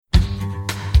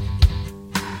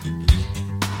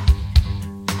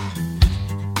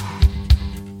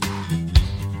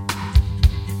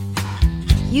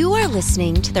You are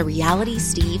listening to the Reality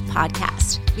Steve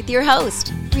podcast with your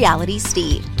host, Reality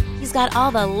Steve. He's got all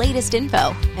the latest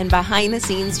info and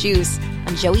behind-the-scenes juice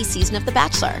on Joey's season of The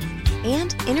Bachelor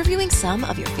and interviewing some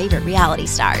of your favorite reality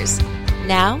stars.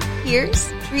 Now,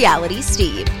 here's Reality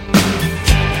Steve.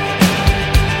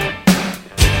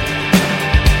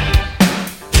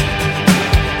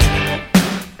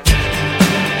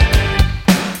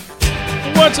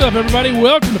 What's up, everybody?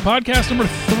 Welcome to podcast number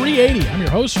 380. I'm your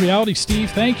host, Reality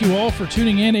Steve. Thank you all for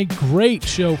tuning in. A great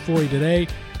show for you today.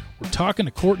 We're talking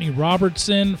to Courtney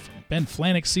Robertson from Ben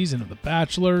Flajnik's season of The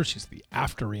Bachelor. She's the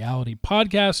After Reality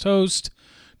podcast host.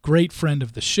 Great friend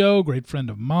of the show, great friend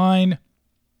of mine.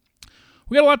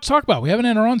 We got a lot to talk about. We haven't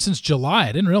had her on since July.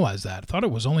 I didn't realize that. I thought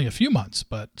it was only a few months,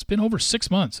 but it's been over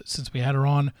 6 months since we had her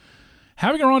on.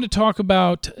 Having her on to talk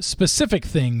about specific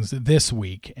things this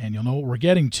week, and you'll know what we're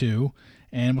getting to,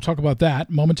 and we'll talk about that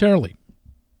momentarily.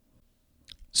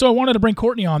 So I wanted to bring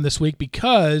Courtney on this week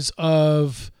because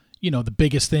of, the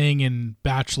biggest thing in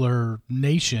Bachelor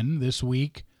Nation this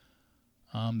week,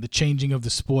 the changing of the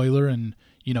spoiler and,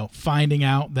 finding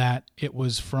out that it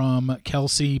was from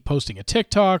Kelsey posting a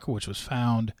TikTok, which was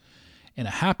found in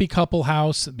a happy couple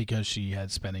house because she had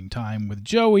spending time with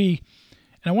Joey.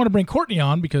 And I want to bring Courtney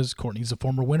on because Courtney's a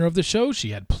former winner of the show. She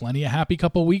had plenty of happy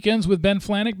couple weekends with Ben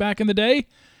Flajnik back in the day.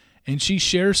 And she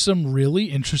shares some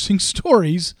really interesting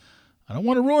stories. I don't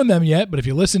want to ruin them yet, but if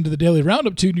you listened to the Daily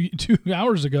Roundup two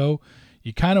hours ago,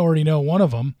 you kind of already know one of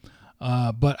them.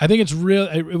 But I think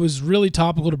it was really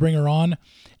topical to bring her on.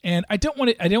 And I don't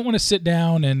want to sit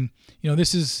down and,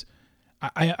 this is,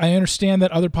 I understand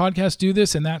that other podcasts do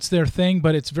this and that's their thing,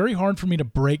 but it's very hard for me to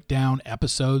break down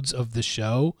episodes of the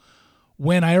show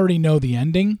when I already know the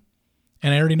ending.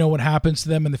 And I already know what happens to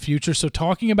them in the future. So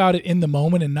talking about it in the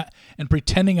moment and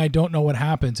pretending I don't know what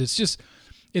happens,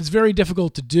 it's very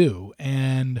difficult to do.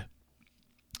 And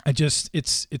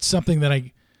it's something that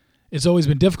it's always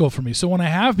been difficult for me. So when I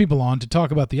have people on to talk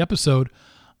about the episode,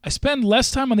 I spend less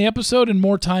time on the episode and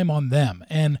more time on them.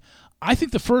 And I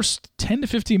think the first 10 to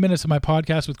 15 minutes of my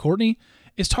podcast with Courtney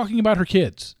is talking about her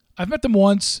kids. I've met them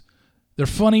once. They're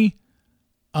funny.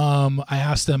 I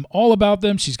asked them all about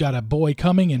them. She's got a boy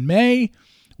coming in May,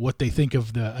 what they think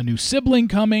of a new sibling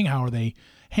coming, how are they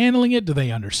handling it, do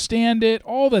they understand it,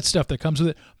 all that stuff that comes with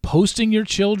it. Posting your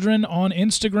children on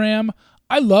Instagram.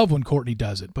 I love when Courtney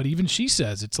does it, but even she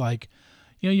says it's like,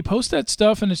 you post that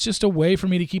stuff and it's just a way for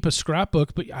me to keep a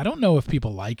scrapbook, but I don't know if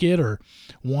people like it or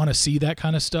want to see that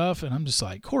kind of stuff. And I'm just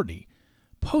like, Courtney,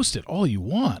 post it all you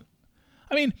want.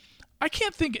 I mean, I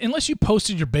can't think, unless you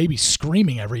posted your baby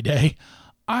screaming every day,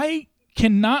 I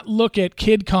cannot look at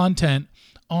kid content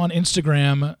on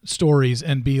Instagram stories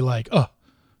and be like, oh,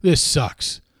 this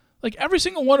sucks. Like every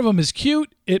single one of them is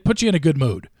cute. It puts you in a good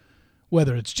mood.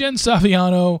 Whether it's Jen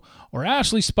Saviano or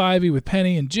Ashley Spivey with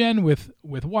Penny and Jen with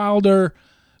Wilder,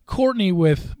 Courtney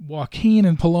with Joaquin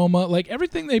and Paloma, like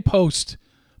everything they post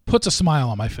puts a smile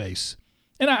on my face.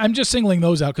 And I'm just singling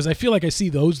those out because I feel like I see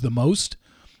those the most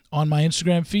on my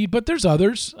Instagram feed, but there's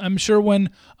others. I'm sure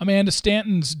when Amanda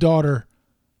Stanton's daughter,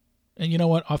 and you know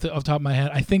what, off the top of my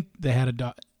head, I think they had a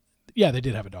daughter. Yeah, they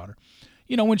did have a daughter.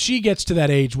 When she gets to that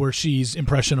age where she's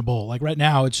impressionable, like right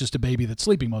now, it's just a baby that's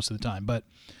sleeping most of the time. But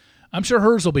I'm sure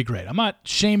hers will be great. I'm not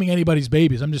shaming anybody's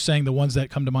babies. I'm just saying the ones that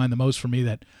come to mind the most for me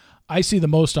that I see the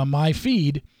most on my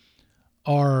feed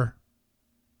are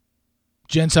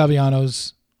Jen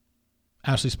Saviano's,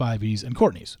 Ashley Spivey's, and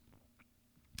Courtney's.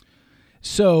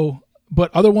 So, but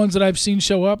other ones that I've seen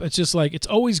show up, it's just like, it's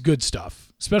always good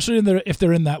stuff, especially if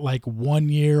they're in that like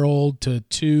 1-year-old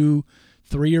to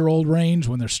 2-3-year-old range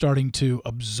when they're starting to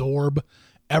absorb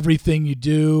everything you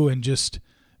do and just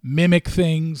mimic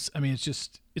things. I mean,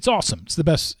 it's awesome. It's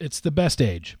the best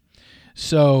age.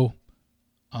 So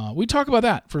we talk about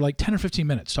that for like 10 or 15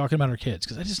 minutes, talking about our kids,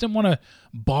 because I just didn't want to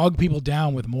bog people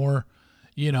down with more,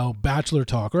 Bachelor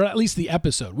talk, or at least the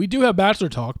episode. We do have Bachelor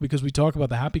talk because we talk about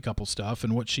the happy couple stuff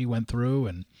and what she went through,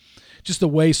 and just the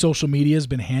way social media has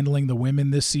been handling the women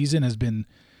this season has been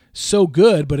so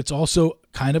good, but it's also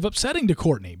kind of upsetting to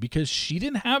Courtney because she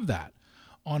didn't have that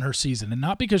on her season, and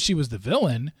not because she was the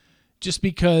villain, just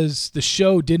because the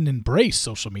show didn't embrace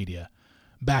social media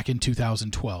back in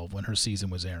 2012 when her season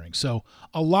was airing. So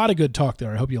a lot of good talk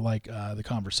there. I hope you like the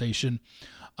conversation.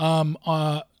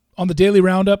 On the Daily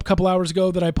Roundup a couple hours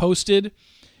ago that I posted,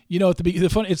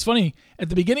 it's funny, at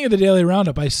the beginning of the Daily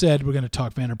Roundup, I said we're going to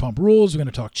talk Vanderpump Rules, we're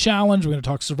going to talk Challenge, we're going to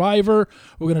talk Survivor,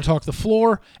 we're going to talk The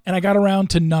Floor, and I got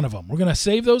around to none of them. We're going to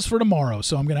save those for tomorrow,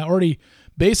 so I'm going to already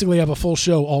basically have a full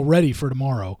show already for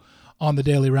tomorrow on the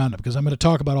Daily Roundup because I'm going to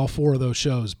talk about all 4 of those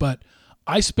shows. But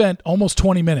I spent almost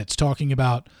 20 minutes talking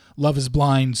about Love is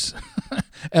Blind's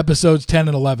episodes 10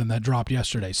 and 11 that dropped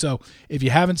yesterday. So if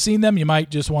you haven't seen them, you might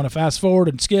just want to fast forward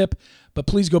and skip, but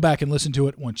please go back and listen to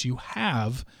it once you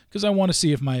have, because I want to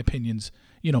see if my opinions,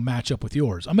 match up with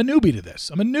yours. I'm a newbie to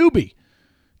this. I'm a newbie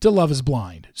to Love is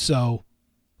Blind. So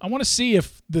I want to see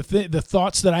if the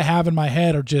thoughts that I have in my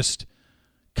head are just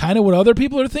kind of what other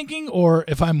people are thinking, or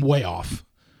if I'm way off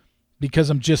because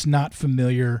I'm just not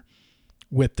familiar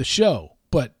with the show.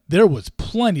 But there was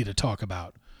plenty to talk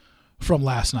about from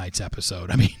last night's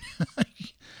episode. I mean,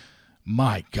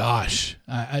 my gosh.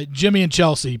 Jimmy and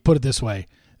Chelsea, put it this way,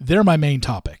 they're my main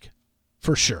topic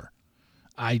for sure.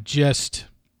 You're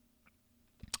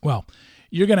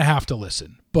going to have to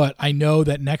listen. But I know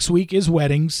that next week is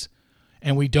weddings,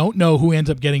 and we don't know who ends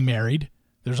up getting married.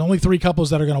 There's only 3 couples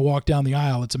that are going to walk down the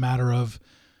aisle. It's a matter of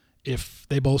if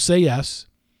they both say yes.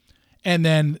 And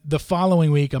then the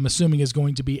following week, I'm assuming, is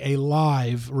going to be a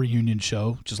live reunion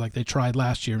show, just like they tried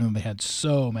last year. And they had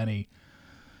so many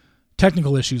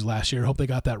technical issues last year. Hope they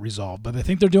got that resolved. But I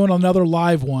think they're doing another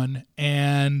live one.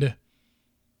 And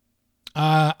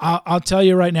I'll tell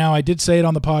you right now, I did say it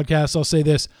on the podcast. I'll say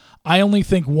this. I only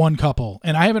think one couple.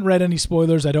 And I haven't read any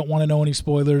spoilers. I don't want to know any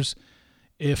spoilers.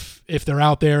 If they're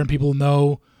out there and people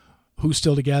know who's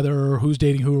still together or who's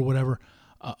dating who or whatever.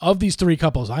 Of these 3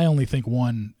 couples, I only think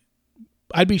one.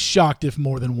 I'd be shocked if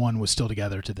more than one was still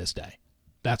together to this day.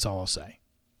 That's all I'll say.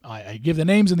 I give the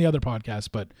names in the other podcast,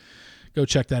 but go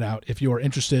check that out if you are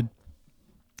interested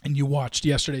and you watched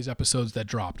yesterday's episodes that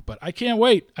dropped. But I can't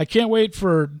wait. I can't wait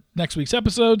for next week's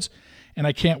episodes, and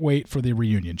I can't wait for the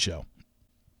reunion show.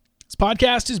 This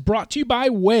podcast is brought to you by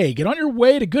Way. Get on your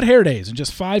way to good hair days in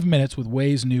just 5 minutes with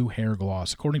Way's new hair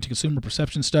gloss. According to Consumer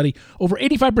Perception Study, over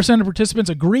 85% of participants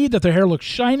agreed that their hair looked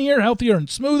shinier, healthier, and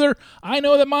smoother. I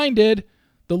know that mine did.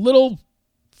 The little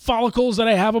follicles that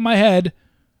I have on my head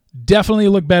definitely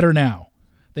look better now.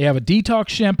 They have a detox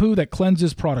shampoo that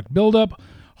cleanses product buildup,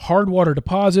 hard water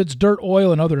deposits, dirt,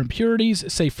 oil, and other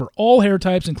impurities, safe for all hair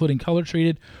types, including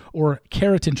color-treated or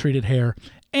keratin-treated hair,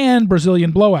 and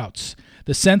Brazilian blowouts.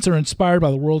 The scents are inspired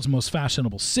by the world's most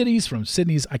fashionable cities, from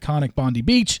Sydney's iconic Bondi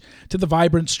Beach to the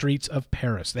vibrant streets of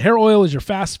Paris. The hair oil is your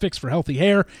fast fix for healthy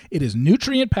hair. It is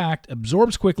nutrient-packed,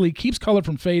 absorbs quickly, keeps color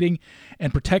from fading,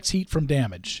 and protects heat from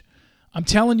damage. I'm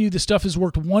telling you, this stuff has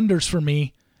worked wonders for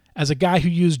me as a guy who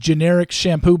used generic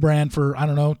shampoo brand for,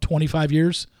 25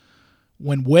 years.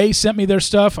 When Way sent me their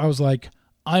stuff, I was like,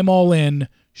 I'm all in.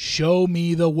 Show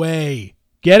me the way.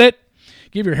 Get it?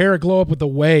 Give your hair a glow up with The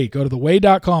Way. Go to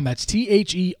theway.com. That's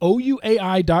THEOUAI.com.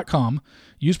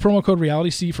 Use promo code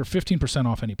RealitySteve for 15%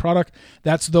 off any product.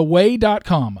 That's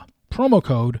theway.com. Promo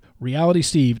code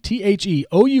RealitySteve,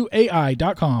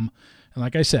 THEOUAI.com. And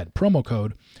like I said, promo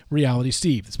code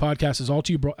RealitySteve. This podcast is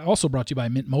also brought to you by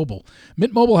Mint Mobile.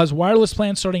 Mint Mobile has wireless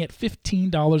plans starting at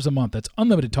 $15 a month. That's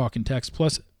unlimited talk and text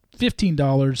plus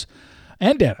 $15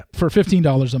 and data for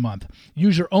 $15 a month.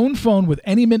 Use your own phone with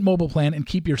any Mint Mobile plan and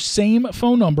keep your same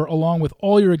phone number along with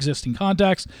all your existing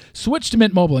contacts. Switch to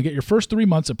Mint Mobile and get your first 3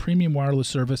 months of premium wireless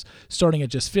service starting at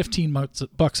just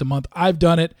 $15 a month. I've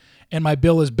done it, and my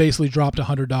bill has basically dropped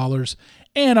 $100,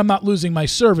 and I'm not losing my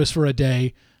service for a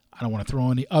day. I don't want to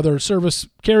throw any other service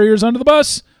carriers under the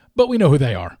bus, but we know who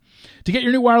they are. To get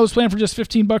your new wireless plan for just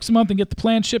 $15 a month and get the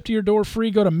plan shipped to your door free,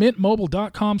 go to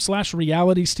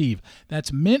mintmobile.com/realitysteve.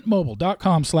 That's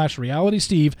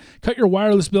mintmobile.com/realitysteve. Cut your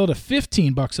wireless bill to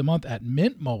 $15 a month at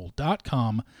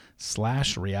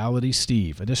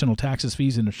mintmobile.com/realitysteve. Additional taxes,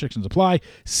 fees, and restrictions apply.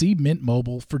 See Mint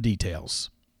Mobile for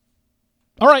details.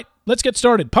 All right, let's get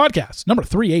started. Podcast number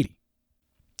 380.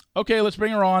 Okay, let's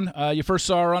bring her on. You first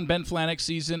saw her on Ben Flanick's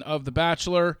season of The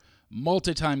Bachelor.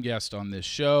 Multi-time guest on this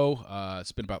show.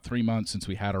 It's been about 3 months since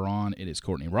we had her on. It is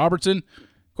Courtney Robertson.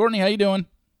 Courtney, how you doing?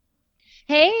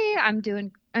 Hey, I'm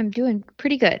doing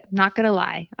pretty good. Not gonna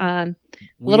lie. A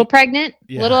little pregnant,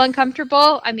 a little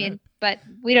uncomfortable. But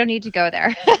we don't need to go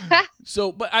there.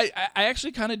 But I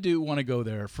actually kind of do want to go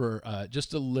there for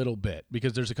just a little bit,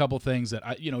 because there's a couple things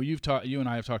that you and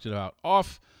I have talked about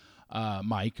off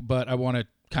mic, but I want to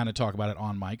kind of talk about it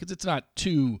on mic because it's not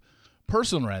too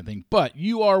personal or anything. But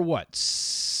you are what,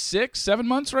 6-7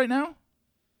 months right now?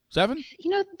 7?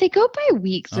 They go by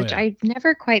weeks, which I've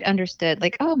never quite understood.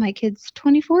 Like, oh, my kid's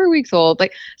 24 weeks old.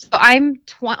 So I'm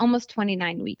almost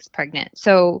 29 weeks pregnant.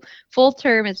 So full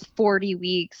term is 40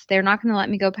 weeks. They're not going to let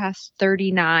me go past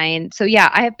 39. So yeah,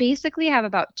 I basically have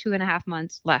about 2.5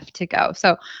 months left to go.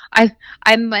 So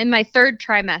I'm in my 3rd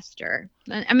trimester.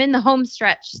 I'm in the home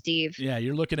stretch, Steve. Yeah,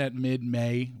 you're looking at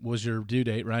mid-May was your due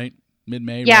date, right?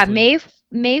 Mid-May? Yeah, roughly?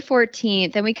 May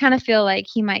 14th, and we kind of feel like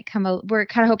he might come. We're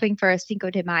kind of hoping for a Cinco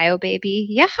de Mayo baby.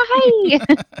 Yeah, hi.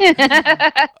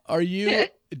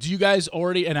 Do you guys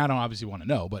already, and I don't obviously want to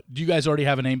know, but do you guys already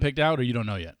have a name picked out, or you don't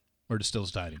know yet? Or just still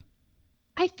deciding?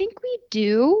 I think we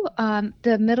do.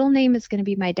 The middle name is going to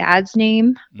be my dad's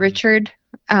name, Richard.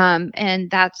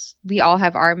 And we all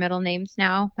have our middle names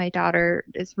now. My daughter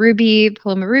is Ruby,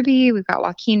 Paloma Ruby. We've got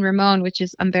Joaquin Ramon, which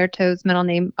is Umberto's middle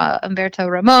name, Umberto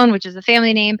Ramon, which is a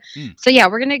family name. So yeah,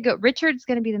 we're going to go, Richard's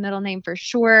going to be the middle name for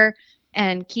sure.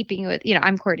 And keeping with,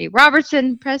 I'm Courtney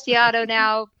Robertson Preciado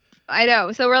now. I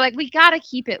know. So we're like, we got to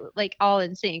keep it like all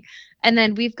in sync. And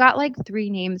then we've got like 3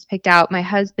 names picked out. My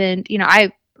husband,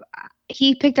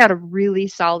 he picked out a really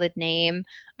solid name.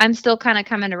 I'm still kind of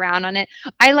coming around on it.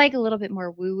 I like a little bit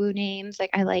more woo-woo names. Like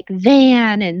I like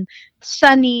Van and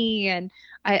Sunny, and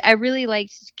I really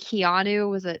liked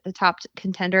Keanu was the top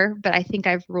contender, but I think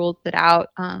I've ruled it out.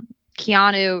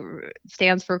 Keanu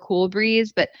stands for cool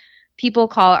breeze, but people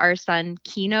call our son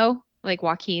Kino, like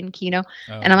Joaquin Kino.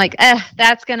 Oh, and I'm like,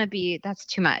 that's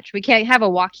too much. We can't have a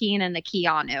Joaquin and a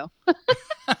Keanu.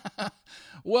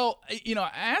 Well, I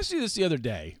asked you this the other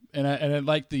day, and I'd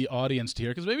like the audience to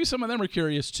hear, because maybe some of them are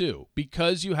curious too,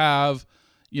 because you have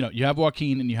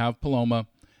Joaquin and you have Paloma,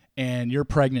 and you're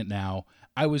pregnant now.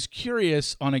 I was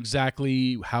curious on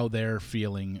exactly how they're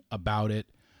feeling about it.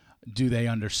 Do they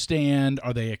understand?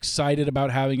 Are they excited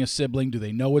about having a sibling? Do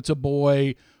they know it's a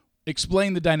boy?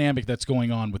 Explain the dynamic that's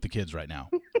going on with the kids right now.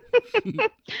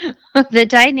 The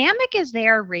dynamic is they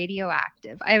are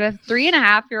radioactive. I have a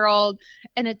 3.5-year-old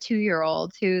and a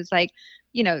 2-year-old who's like,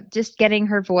 just getting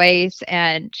her voice,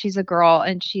 and she's a girl,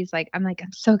 and she's like, I'm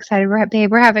so excited.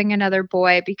 We're having another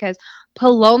boy, because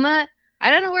Paloma, I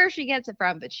don't know where she gets it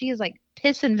from, but she is like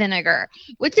piss and vinegar,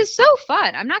 which is so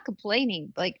fun. I'm not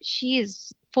complaining. Like, she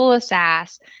is full of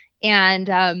sass.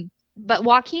 And, but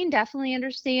Joaquin definitely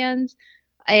understands.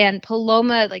 And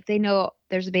Paloma, like, they know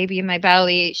there's a baby in my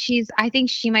belly. I think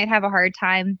she might have a hard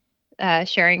time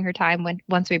sharing her time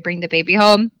once we bring the baby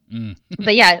home.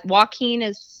 But yeah, Joaquin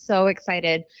is so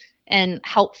excited and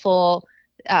helpful.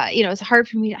 It's hard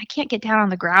for me. I can't get down on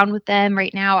the ground with them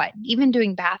right now. Even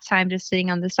doing bath time, just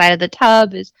sitting on the side of the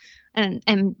tub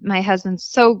and my husband's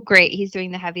so great. He's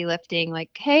doing the heavy lifting. Like,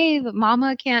 hey, the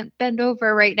mama can't bend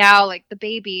over right now, like the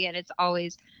baby. And it's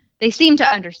always, they seem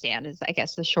to understand is, I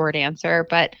guess, the short answer.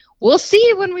 But we'll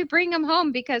see when we bring him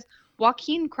home, because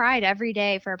Joaquin cried every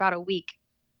day for about a week.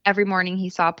 Every morning he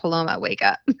saw Paloma wake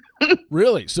up.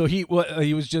 Really? So he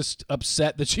was just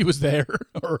upset that she was there?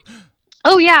 Or...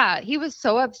 Oh, yeah. He was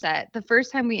so upset. The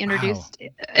first time we introduced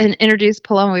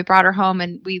Paloma, we brought her home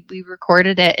and we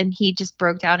recorded it, and he just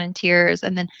broke down in tears.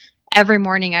 And then every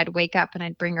morning I'd wake up and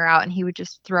I'd bring her out, and he would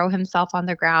just throw himself on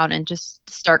the ground and just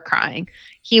start crying.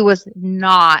 He was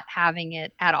not having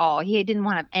it at all. He didn't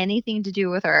want to have anything to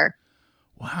do with her.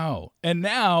 Wow. And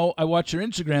now I watch your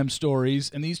Instagram stories,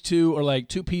 and these two are like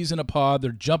 2 peas in a pod.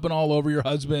 They're jumping all over your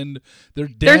husband. They're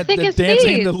dancing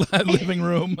in the living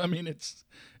room. I mean, it's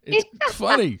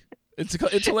funny. It's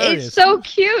hilarious. It's so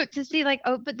cute to see, like,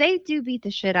 but they do beat the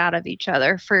shit out of each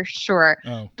other for sure.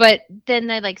 Oh. But then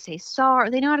they like say sorry.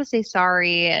 They know how to say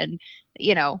sorry, and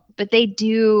but they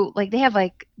do, like, they have,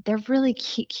 like, they're really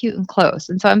cute and close.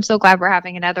 And so I'm so glad we're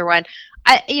having another one.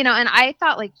 And I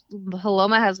thought, like,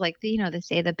 Paloma has, like, they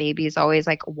say the baby is always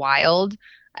like wild,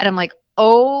 and I'm like,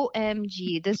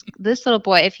 OMG, this little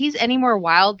boy, if he's any more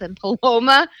wild than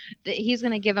Paloma, he's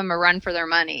gonna give him a run for their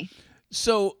money.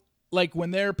 So, like, when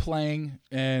they're playing,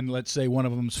 and let's say one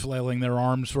of them's flailing their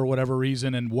arms for whatever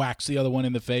reason and whacks the other one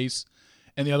in the face,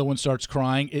 and the other one starts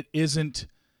crying, it isn't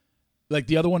like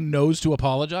the other one knows to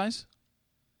apologize?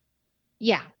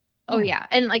 Yeah. Oh, yeah.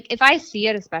 And, like, if I see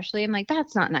it, especially, I'm like,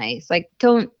 that's not nice. Like,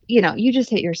 don't, you just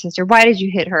hit your sister. Why did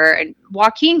you hit her? And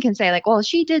Joaquin can say, like, well,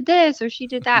 she did this or she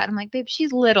did that. And I'm like, babe,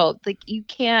 she's little. Like, you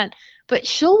can't. But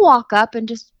she'll walk up and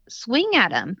just swing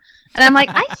at him. And I'm like,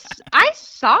 I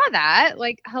saw that.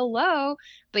 Like, hello.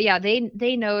 But, yeah,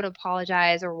 they know to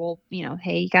apologize, or we'll,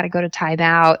 hey, you got to go to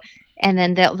timeout. And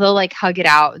then they'll like hug it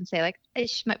out and say, like,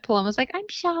 Paloma's like, I'm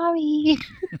sorry.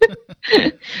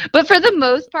 But for the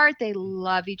most part, they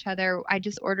love each other. I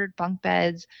just ordered bunk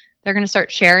beds. They're going to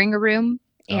start sharing a room.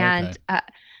 And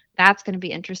that's going to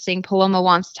be interesting. Paloma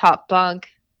wants top bunk.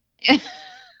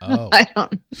 Oh.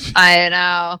 I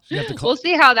know. We'll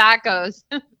see how that goes.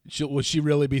 Will she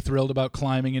really be thrilled about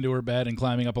climbing into her bed and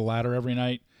climbing up a ladder every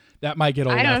night? That might get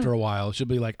old after a while. She'll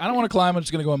be like, I don't want to climb. I'm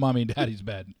just going to go in mommy and daddy's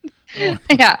bed.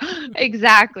 Yeah,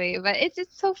 exactly. But it's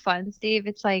so fun, Steve.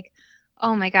 It's like,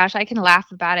 oh my gosh, I can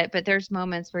laugh about it. But there's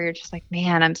moments where you're just like,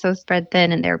 man, I'm so spread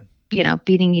thin, and they're,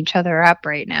 beating each other up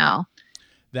right now.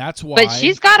 That's why. But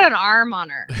she's got an arm on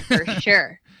her for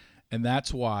sure. And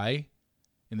that's why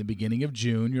in the beginning of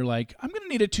June, you're like, I'm going to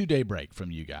need a 2-day break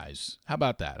from you guys. How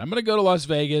about that? I'm going to go to Las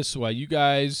Vegas while you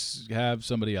guys have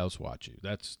somebody else watch you.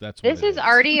 That's what This is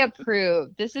already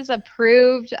approved. This is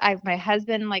approved. My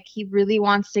husband, like, he really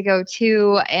wants to go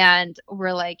too. And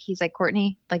he's like,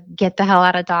 Courtney, like, get the hell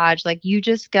out of Dodge. Like, you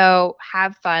just go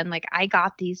have fun. Like, I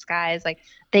got these guys. Like,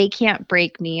 they can't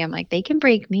break me. I'm like, they can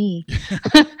break me.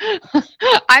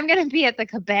 I'm going to be at the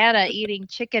cabana eating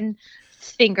chicken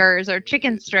fingers or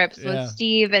chicken strips with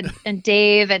Steve and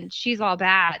Dave, and she's all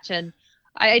batch. And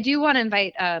I do want to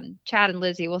invite Chad and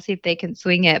Lizzie. We'll see if they can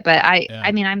swing it. But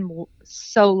I mean, I'm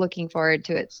so looking forward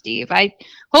to it, Steve.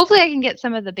 Hopefully I can get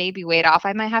some of the baby weight off.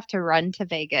 I might have to run to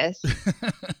Vegas.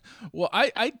 Well,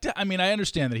 I mean, I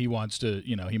understand that he wants to,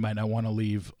 he might not want to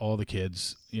leave all the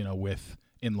kids, with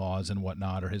in-laws and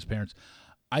whatnot, or his parents.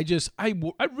 I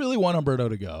really want Umberto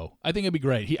to go. I think it'd be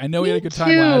great. I know he had a good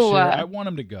time last year. I want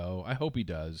him to go. I hope he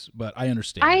does, but I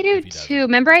understand. I do too.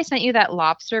 Remember I sent you that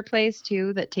lobster place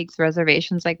too that takes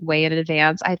reservations like way in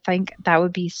advance? I think that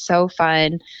would be so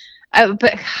fun.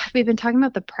 But we've been talking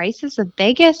about the prices of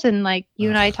Vegas, and like you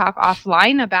and I talk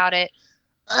offline about it.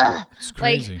 It's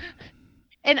crazy.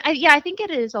 And I think it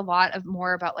is a lot of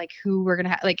more about like who we're going to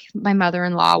have. Like my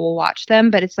mother-in-law will watch them,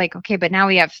 but it's like, okay, but now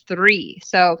we have 3.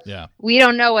 So we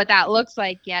don't know what that looks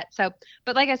like yet. So,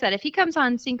 but like I said, if he comes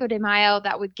on Cinco de Mayo,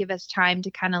 that would give us time to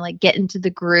kind of like get into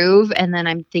the groove. And then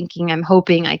I'm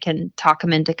hoping I can talk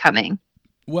him into coming.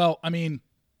 Well, I mean,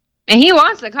 and he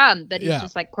wants to come, but he's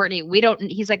just like, Courtney, we don't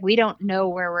know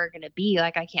where we're going to be.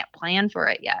 Like, I can't plan for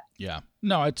it yet. Yeah.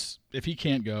 No, if he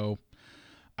can't go,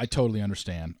 I totally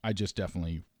understand. I just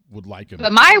definitely would like him.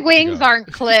 But my wings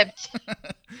aren't clipped.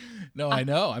 No, I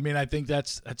know. I mean, I think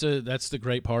that's the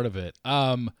great part of it.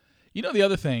 The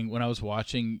other thing when I was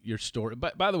watching your story,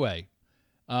 by the way,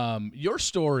 your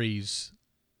stories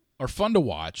are fun to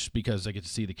watch because I get to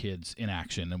see the kids in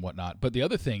action and whatnot. But the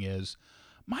other thing is,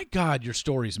 my God, your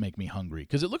stories make me hungry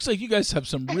because it looks like you guys have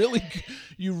some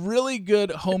really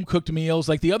good home cooked meals.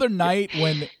 Like the other night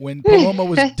when Paloma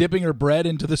was dipping her bread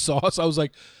into the sauce, I was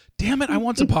like, damn it, I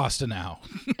want some pasta now.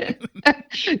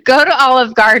 Go to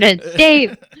Olive Garden,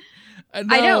 Dave. I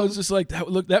know. It was just like,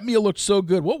 that meal looked so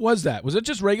good. What was that? Was it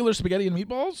just regular spaghetti and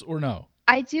meatballs or no?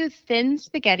 I do thin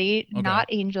spaghetti, not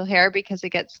angel hair because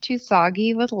it gets too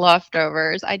soggy with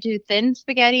leftovers. I do thin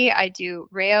spaghetti. I do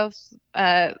Rayo's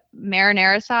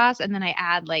marinara sauce, and then I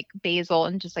add like basil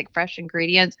and just like fresh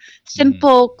ingredients.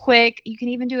 Simple, quick. You can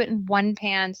even do it in one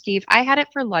pan, Steve. I had it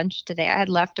for lunch today. I had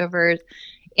leftovers.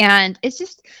 And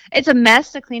it's a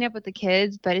mess to clean up with the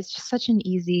kids, but it's just such an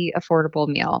easy, affordable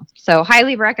meal. So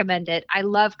highly recommend it. I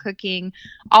love cooking.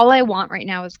 All I want right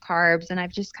now is carbs. And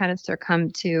I've just kind of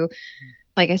succumbed to,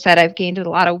 like I said, I've gained a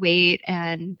lot of weight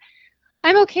and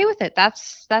I'm okay with it.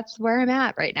 That's where I'm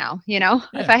at right now.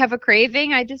 If I have a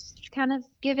craving, I just kind of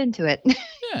give into it.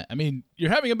 Yeah. I mean, you're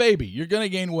having a baby. You're going to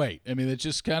gain weight. I mean, it's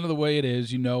just kind of the way it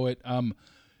is. You know it.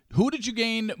 Who did you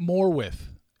gain more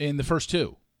with in the first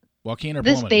 2? Joaquin or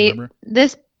Paloma, remember?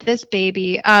 This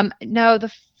baby. No,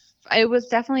 it was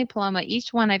definitely Paloma.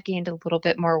 Each one I've gained a little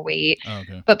bit more weight. Oh,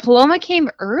 okay. But Paloma came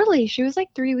early. She was like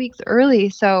 3 weeks early.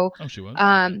 So she was?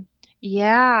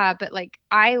 Yeah, but like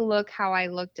I look how I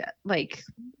looked at like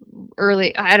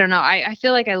early. I don't know. I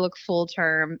feel like I look full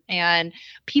term, and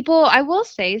people, I will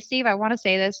say, Steve, I want to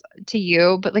say this to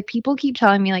you, but like people keep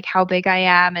telling me like how big I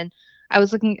am, and I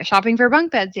was shopping for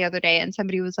bunk beds the other day, and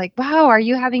somebody was like, "Wow, are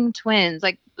you having twins?"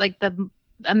 Like the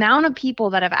amount of people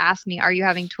that have asked me, "Are you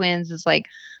having twins?" is like,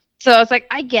 so I was like,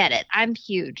 I get it, I'm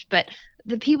huge, but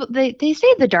the people they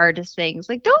say the darndest things.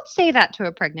 Like, don't say that to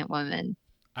a pregnant woman.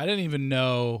 I didn't even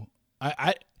know.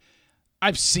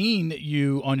 I've seen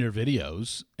you on your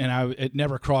videos, and it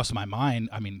never crossed my mind.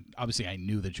 I mean, obviously, I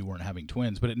knew that you weren't having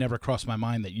twins, but it never crossed my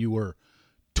mind that you were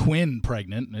twin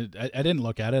pregnant. I didn't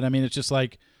look at it. I mean, it's just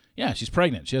like, yeah, she's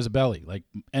pregnant. She has a belly, like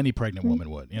any pregnant woman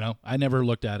would. I never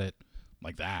looked at it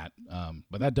like that.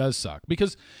 But that does suck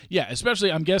because, yeah,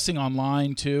 especially I'm guessing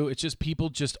online too. It's just people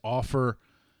just offer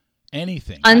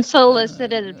anything.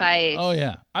 Unsolicited advice. Oh,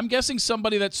 yeah. I'm guessing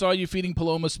somebody that saw you feeding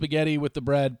Paloma spaghetti with the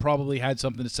bread probably had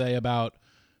something to say about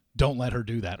don't let her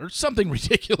do that or something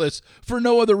ridiculous for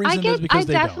no other reason than because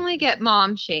they don't. I definitely get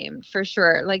mom shamed for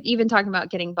sure. Like even talking about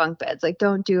getting bunk beds, like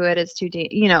don't do it. It's too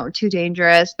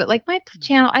dangerous. But like my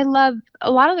channel, I love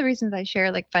a lot of the reasons I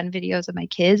share like fun videos of my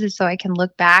kids is so I can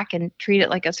look back and treat it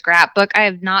like a scrapbook. I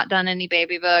have not done any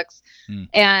baby books.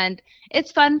 And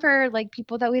it's fun for like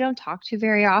people that we don't talk to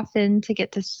very often to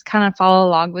get to kind of follow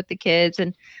along with the kids.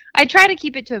 And I try to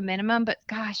keep it to a minimum, but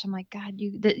gosh, I'm like, God,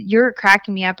 you're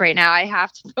cracking me up right now. I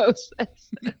have to post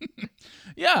this.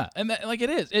 Yeah, and like it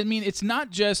is. I mean, it's not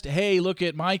just, hey, look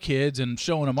at my kids and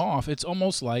showing them off. It's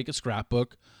almost like a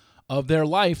scrapbook of their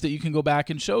life that you can go back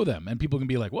and show them. And people can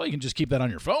be like, well, you can just keep that on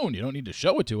your phone. You don't need to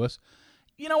show it to us.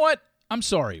 You know what? I'm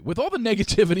sorry. With all the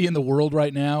negativity in the world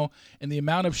right now and the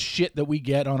amount of shit that we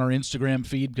get on our Instagram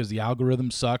feed because the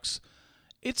algorithm sucks,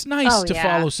 it's nice to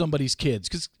follow somebody's kids.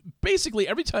 Because basically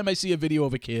every time I see a video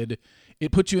of a kid,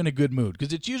 it puts you in a good mood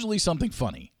because it's usually something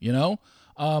funny, you know?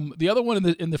 The other one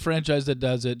in the franchise that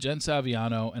does it, Jen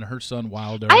Saviano and her son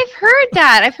Wilder. I've heard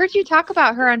that. I've heard you talk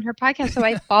about her on her podcast, so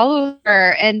I follow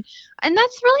her, and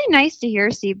that's really nice to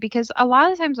hear, Steve. Because a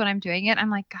lot of times when I'm doing it,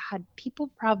 I'm like, God, people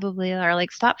probably are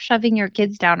like, stop shoving your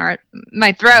kids down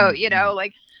my throat. You know,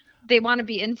 like they want to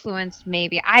be influenced.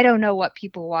 Maybe I don't know what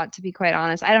people want. To be quite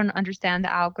honest, I don't understand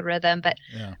the algorithm, but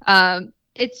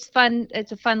it's fun.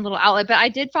 It's a fun little outlet. But I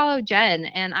did follow Jen,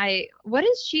 and what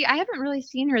is she? I haven't really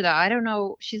seen her though. I don't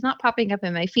know. She's not popping up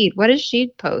in my feed. What does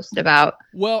she post about?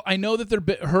 Well, I know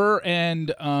that her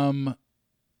and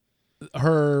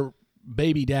her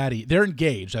baby daddy, they're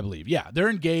engaged, I believe. Yeah, they're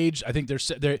engaged. I think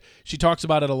they're she talks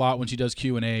about it a lot when she does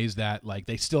Q&As that like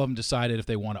they still haven't decided if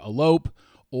they want to elope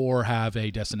or have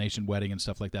a destination wedding and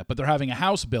stuff like that. But they're having a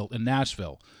house built in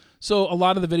Nashville. So a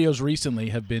lot of the videos recently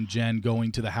have been Jen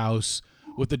going to the house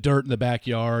with the dirt in the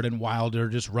backyard and Wilder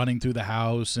just running through the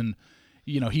house. And,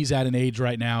 you know, he's at an age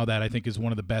right now that I think is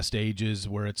one of the best ages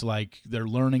where it's like they're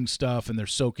learning stuff and they're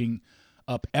soaking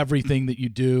up everything that you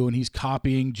do. And he's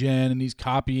copying Jen and he's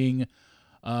copying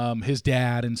his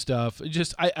dad and stuff.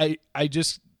 I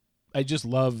just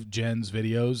love Jen's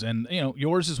videos and, you know,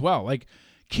 yours as well. Like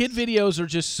kid videos are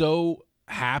just so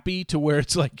happy to where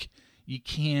it's like you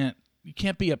can't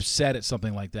be upset at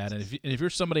something like that. And if you're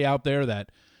somebody out there that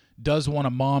does want to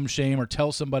mom shame or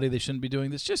tell somebody they shouldn't be doing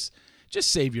this, just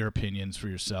save your opinions for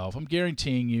yourself. I'm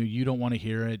guaranteeing you don't want to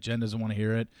hear it. Jen doesn't want to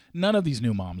hear it. None of these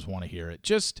new moms want to hear it.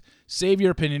 Just save your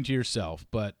opinion to yourself.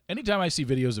 But anytime I see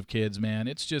videos of kids, man,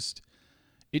 it just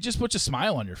puts a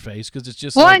smile on your face because it's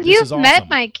just and you've met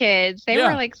my kids. They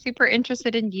were like super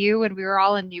interested in you when we were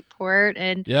all in Newport,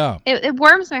 and it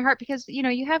warms my heart because you know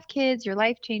you have kids, your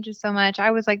life changes so much.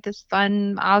 I was like this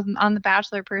fun on the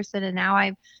Bachelor person, and now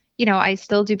I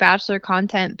still do Bachelor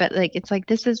content, but like it's like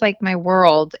this is like my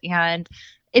world, and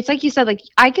it's like you said, like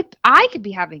I could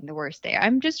be having the worst day.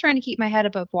 I'm just trying to keep my head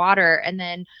above water, and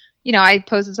then. You know, I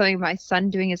posted something of my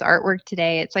son doing his artwork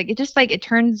today. It's like, it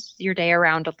turns your day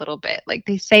around a little bit. Like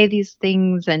they say these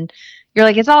things and you're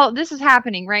like, this is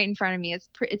happening right in front of me.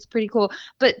 It's pretty cool.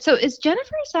 But so is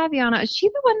Jennifer Saviano, is she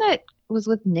the one that was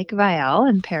with Nick Viall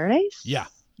in Paradise? Yeah.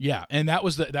 Yeah. And that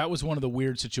was one of the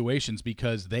weird situations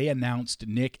because they announced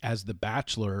Nick as the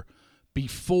Bachelor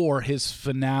before his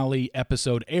finale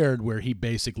episode aired where he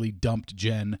basically dumped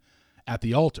Jen at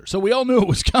the altar. So we all knew it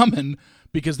was coming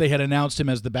because they had announced him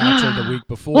as the Bachelor the week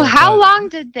before. Well, how long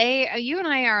did you and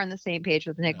I are on the same page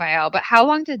with Nick Viall, but how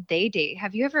long did they date?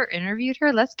 Have you ever interviewed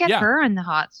her? Let's get her in the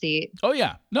hot seat. Oh,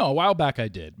 yeah. No, a while back I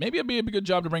did. Maybe it'd be a good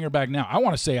job to bring her back now. I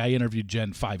want to say I interviewed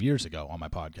Jen 5 years ago on my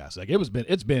podcast. Like it was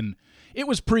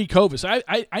pre-COVID. So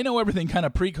I know everything kind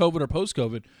of pre-COVID or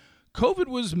post-COVID. COVID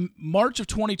was March of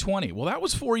 2020. Well, that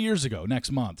was 4 years ago next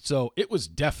month. So it was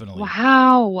definitely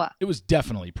It was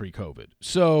definitely pre-COVID.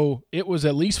 So it was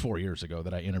at least 4 years ago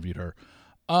that I interviewed her.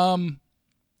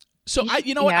 So what?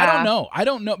 I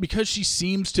don't know because she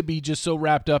seems to be just so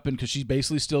wrapped up in because she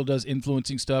basically still does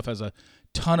influencing stuff, has a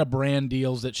ton of brand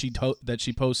deals that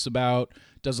she posts about,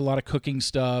 does a lot of cooking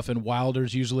stuff, and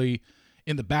Wilder's usually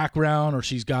in the background or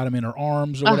she's got him in her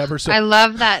arms or whatever. So I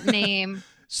love that name.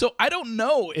 So I don't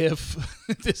know if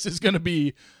this is going to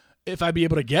be, if I'd be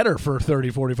able to get her for 30,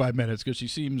 45 minutes because she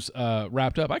seems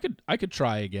wrapped up. I could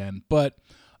try again. But,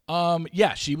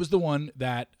 she was the one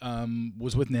that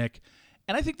was with Nick.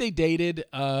 And I think they dated,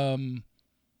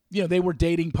 they were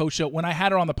dating post-show. When I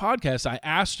had her on the podcast, I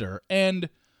asked her. And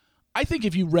I think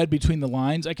if you read between the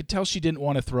lines, I could tell she didn't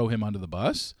want to throw him under the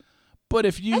bus. But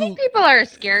I think people are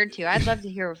scared to. I'd love to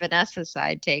hear Vanessa's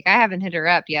side take. I haven't hit her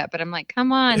up yet, but I'm like,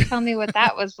 come on, tell me what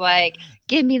that was like.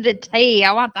 Give me the tea.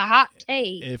 I want the hot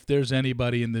tea. If there's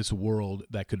anybody in this world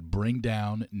that could bring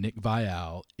down Nick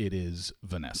Viall, it is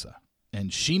Vanessa.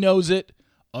 And she knows it.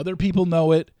 Other people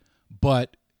know it.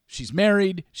 But she's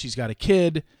married. She's got a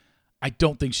kid. I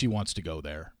don't think she wants to go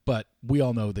there. But we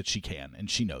all know that she can, and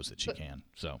she knows that she can.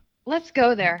 So let's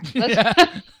go there.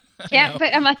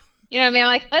 I'm like, You know what I mean? I'm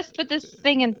like, let's put this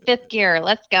thing in fifth gear.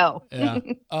 Let's go. Yeah.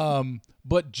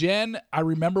 But Jen, I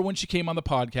remember when she came on the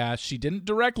podcast, she didn't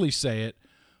directly say it,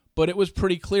 but it was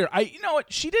pretty clear. You know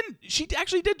what? She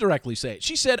actually did directly say it.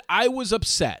 She said, I was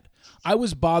upset. I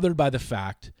was bothered by the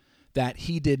fact that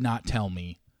he did not tell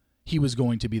me he was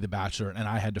going to be the Bachelor, and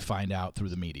I had to find out through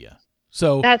the media.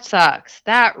 So that sucks.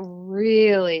 That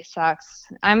really sucks.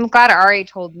 I'm glad Ari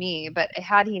told me, but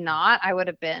had he not, I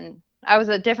was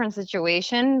a different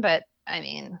situation, but I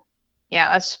mean,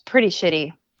 yeah, that's pretty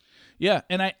shitty. Yeah,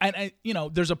 and I you know,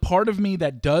 there's a part of me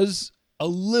that does a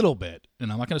little bit,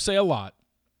 and I'm not going to say a lot,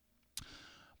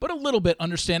 but a little bit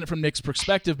understand it from Nick's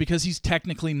perspective, because he's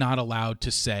technically not allowed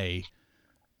to say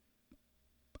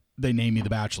they name me the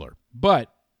Bachelor.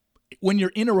 But when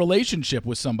you're in a relationship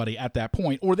with somebody at that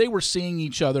point, or they were seeing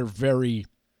each other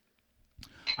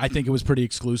I think it was pretty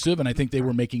exclusive, and I think they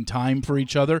were making time for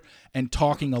each other and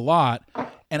talking a lot.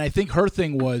 And I think her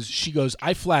thing was, she goes,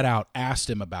 I flat out asked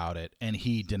him about it, and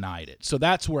he denied it. So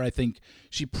that's where I think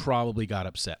she probably got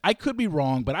upset. I could be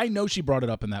wrong, but I know she brought it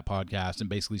up in that podcast and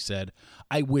basically said,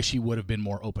 I wish he would have been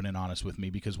more open and honest with me,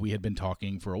 because we had been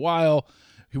talking for a while.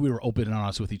 We were open and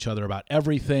honest with each other about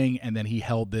everything, and then he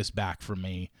held this back from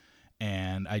me,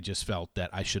 and I just felt that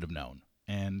I should have known.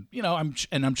 And, you know,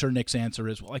 I'm sure Nick's answer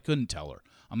is, well, I couldn't tell her.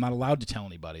 I'm not allowed to tell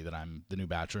anybody that I'm the new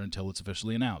Bachelor until it's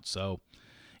officially announced. So,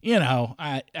 you know,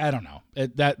 I don't know.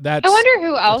 That's I wonder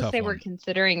who else they were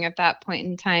considering at that point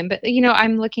in time. But, you know,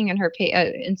 I'm looking at her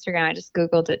Instagram. I just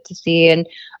Googled it to see. And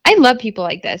I love people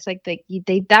like this. Like they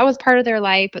that was part of their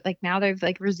life, but like now they've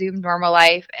like resumed normal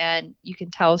life, and you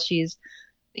can tell she's,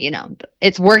 you know,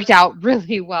 it's worked out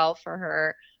really well for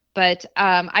her. But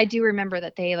I do remember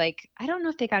that they I don't know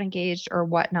if they got engaged or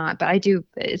whatnot, but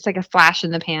it's like a flash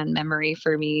in the pan memory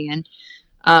for me.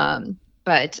 And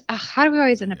but how do we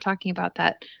always end up talking about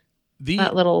that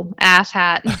little ass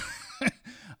hat?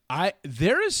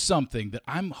 There is something that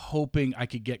I'm hoping I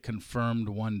could get confirmed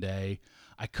one day.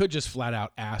 I could just flat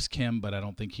out ask him, but I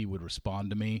don't think he would respond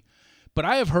to me. But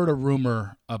I have heard a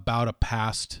rumor about a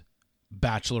past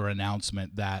Bachelor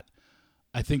announcement that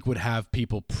I think would have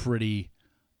people pretty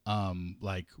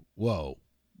like, whoa,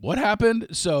 what happened?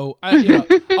 So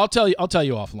I'll tell you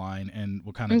offline, and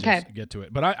we'll kind of just get to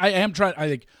it. But I am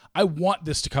trying. I want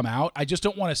this to come out. I just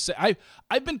don't want to say.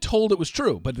 I've been told it was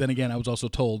true, but then again, I was also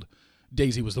told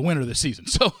Daisy was the winner this season.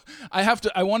 So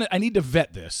I need to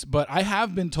vet this. But I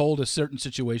have been told a certain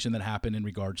situation that happened in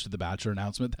regards to the Bachelor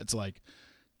announcement that's like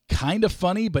kind of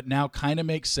funny, but now kind of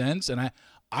makes sense. And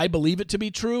I believe it to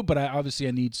be true, but I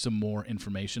need some more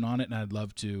information on it, and I'd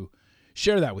love to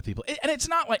share that with people. And it's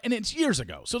not and it's years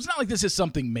ago, so it's not like this is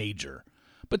something major.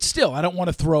 But still, I don't want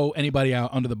to throw anybody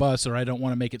out under the bus, or I don't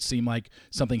want to make it seem like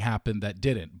something happened that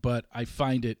didn't. But I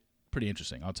find it pretty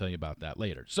interesting. I'll tell you about that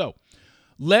later. So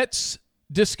let's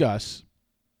discuss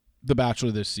The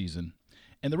Bachelor this season.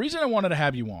 And the reason I wanted to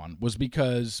have you on was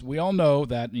because we all know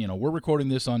that, you know, we're recording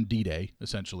this on D-Day,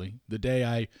 essentially, the day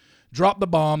I dropped the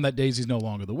bomb that Daisy's no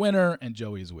longer the winner and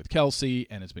Joey's with Kelsey,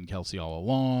 and it's been Kelsey all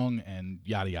along, and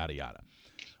yada, yada, yada.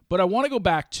 But I want to go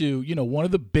back to, you know, one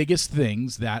of the biggest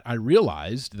things that I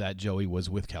realized that Joey was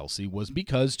with Kelsey was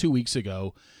because 2 weeks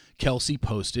ago, Kelsey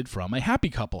posted from a happy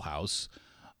couple house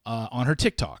on her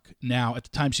TikTok. Now, at the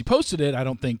time she posted it, I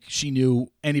don't think she knew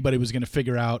anybody was going to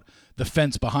figure out the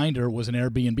fence behind her was an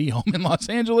Airbnb home in Los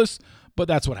Angeles, but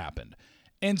that's what happened.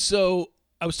 And so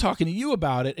I was talking to you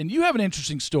about it, and you have an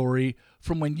interesting story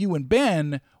from when you and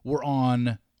Ben were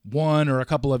on one or a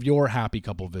couple of your happy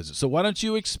couple visits. So why don't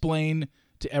you explain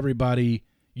to everybody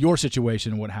your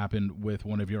situation and what happened with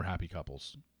one of your happy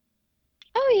couples?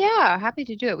 Oh, yeah. Happy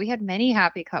to do it. We had many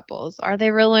happy couples. Are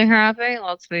they really happy?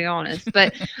 Let's be honest.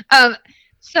 But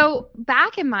so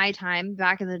back in my time,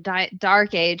 back in the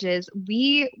dark ages,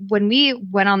 when we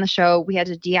went on the show, we had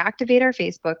to deactivate our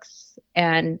Facebooks,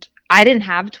 and I didn't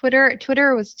have Twitter.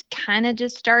 Twitter was kind of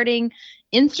just starting.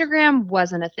 Instagram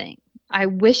wasn't a thing. I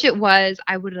wish it was.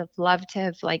 I would have loved to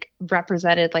have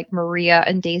represented like Maria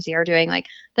and Daisy are doing. Like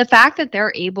the fact that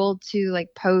they're able to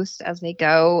post as they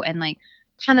go and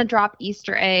kind of drop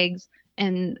Easter eggs,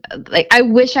 and I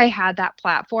wish I had that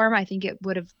platform. I think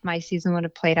my season would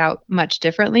have played out much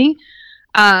differently.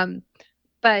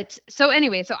 But so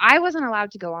anyway, so I wasn't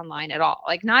allowed to go online at all,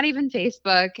 not even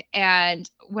Facebook. And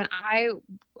when I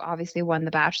obviously won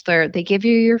The Bachelor, they give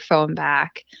you your phone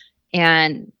back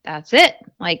and that's it.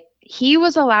 He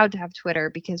was allowed to have Twitter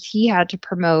because he had to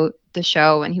promote the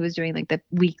show, and he was doing the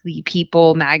Weekly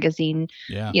People magazine,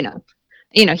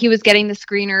 he was getting the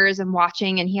screeners and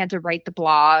watching, and he had to write the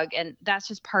blog, and that's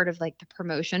just part of like the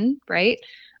promotion, right?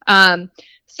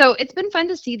 So it's been fun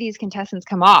to see these contestants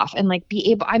come off and like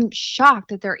I'm shocked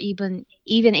that they're even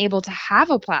able to have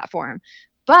a platform.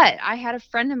 But I had a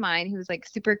friend of mine who was like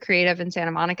super creative in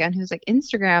Santa Monica, and who's like,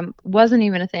 Instagram wasn't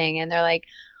even a thing. And they're like,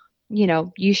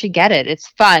 you should get it. It's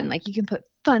fun. Like, you can put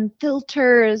fun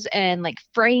filters and like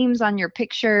frames on your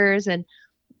pictures. And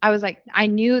I was like, I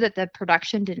knew that the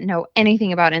production didn't know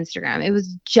anything about Instagram. It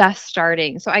was just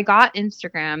starting. So I got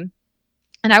Instagram,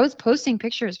 and I was posting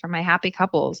pictures from my happy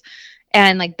couples,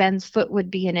 and like Ben's foot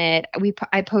would be in it.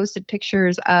 I posted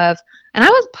pictures of, and I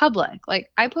was public.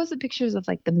 Like, I posted pictures of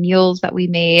like the meals that we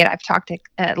made. I've talked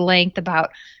at length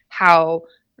about how,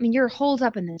 I mean, you're holed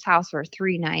up in this house for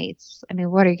 3 nights. I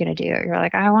mean, what are you going to do? You're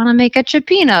like, I want to make a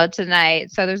cioppino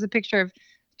tonight. So there's a picture of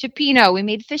cioppino. We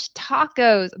made fish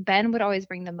tacos. Ben would always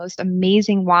bring the most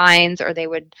amazing wines, or they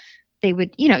would,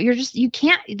 you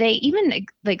can't, they even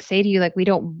like say to you, like, we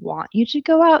don't want you to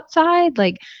go outside.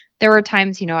 Like, there were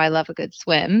times, I love a good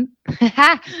swim.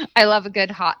 I love a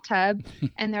good hot tub.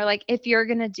 And they're like, if you're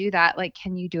going to do that, like,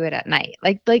 can you do it at night?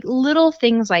 Like little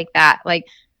things like that. Like,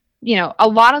 a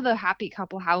lot of the happy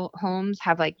couple homes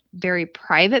have like very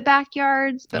private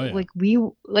backyards, but we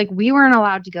weren't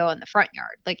allowed to go in the front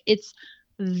yard. Like, it's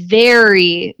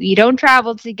you don't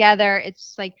travel together.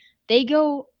 It's like they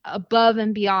go above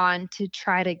and beyond to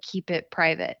try to keep it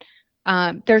private.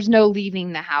 There's no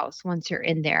leaving the house once you're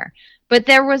in there. But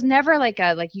there was never like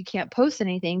you can't post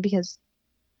anything, because,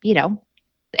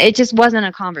 it just wasn't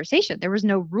a conversation. There was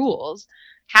no rules.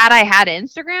 Had I had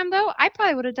Instagram, though, I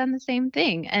probably would have done the same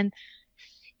thing. And,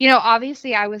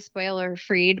 obviously I was spoiler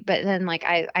freed, but then like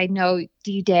I know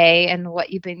D-Day and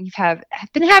what you've been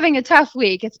having a tough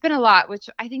week. It's been a lot, which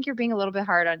I think you're being a little bit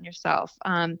hard on yourself.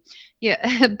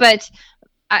 Yeah, but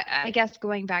I guess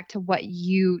going back to what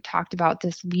you talked about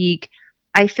this week,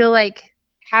 I feel like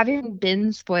having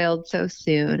been spoiled so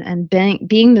soon and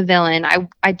being the villain,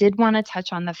 I did want to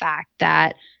touch on the fact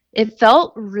that it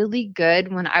felt really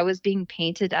good when I was being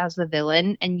painted as the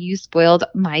villain and you spoiled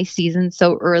my season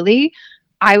so early.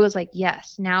 I was like,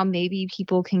 yes, now maybe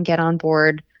people can get on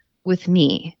board with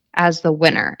me as the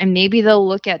winner, and maybe they'll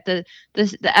look at the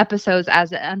episodes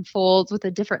as it unfolds with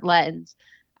a different lens.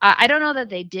 I don't know that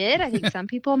they did. I think some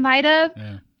people might have,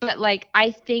 yeah. But like,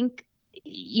 I think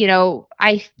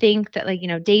that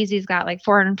like, Daisy's got like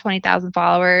 420,000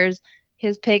 followers.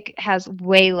 His pick has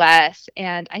way less.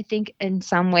 And I think in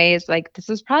some ways, like, this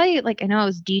was probably like, I know it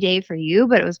was D-Day for you,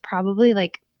 but it was probably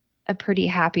like a pretty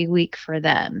happy week for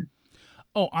them.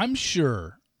 Oh, I'm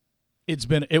sure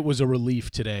it was a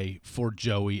relief today for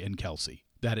Joey and Kelsey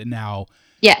that it now,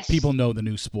 yes, people know the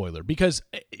new spoiler. Because,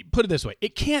 put it this way,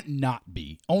 it can't not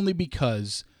be, only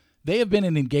because they have been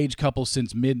an engaged couple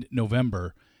since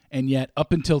mid-November. And yet,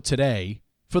 up until today,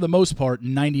 for the most part,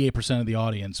 98% of the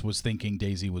audience was thinking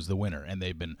Daisy was the winner. And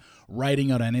they've been writing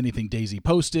it on anything Daisy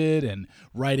posted and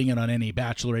writing it on any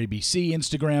Bachelor ABC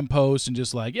Instagram post and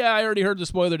just like, yeah, I already heard the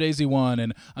spoiler, Daisy won,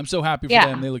 and I'm so happy for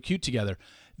them. They look cute together.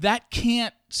 That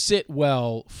can't sit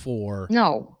well for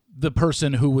the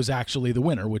person who was actually the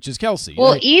winner, which is Kelsey.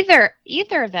 Well, like, either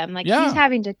of them. Like, he's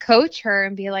having to coach her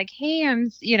and be like, hey, I'm,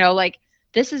 like,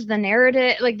 this is the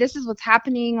narrative, like, this is what's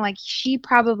happening. Like, she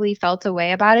probably felt a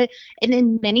way about it. And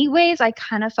in many ways, I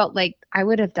kind of felt like I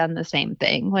would have done the same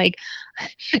thing. Like,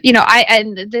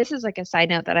 and this is like a side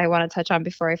note that I want to touch on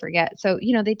before I forget. So,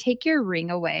 they take your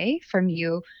ring away from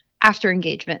you after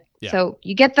engagement. Yeah. So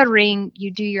you get the ring,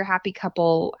 you do your happy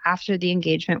couple after the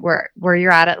engagement where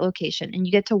you're at location, and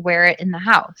you get to wear it in the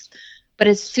house. But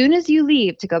as soon as you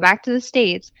leave to go back to the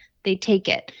States, they take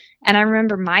it. And I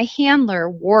remember my handler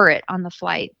wore it on the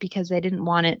flight because they didn't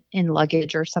want it in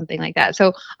luggage or something like that.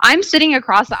 So I'm sitting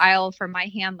across the aisle from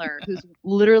my handler who's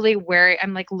literally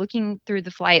I'm like looking through the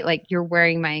flight, like, you're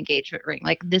wearing my engagement ring.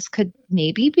 Like, this could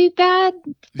maybe be bad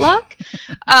luck.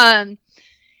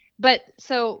 But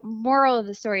so moral of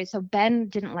the story. So Ben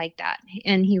didn't like that.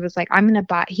 And he was like,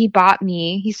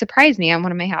 he surprised me on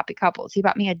one of my happy couples. He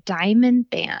bought me a diamond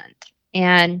band.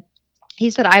 And he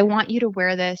said, I want you to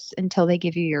wear this until they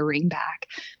give you your ring back.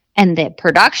 And the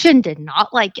production did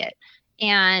not like it.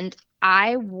 And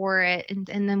I wore it.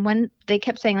 And then when they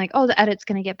kept saying like, oh, the edit's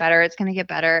going to get better, it's going to get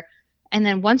better. And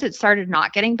then once it started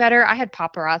not getting better, I had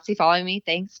paparazzi following me,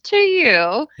 thanks to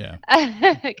you. Yeah.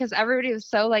 Because everybody was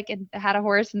so like, had a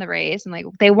horse in the race, and like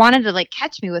they wanted to like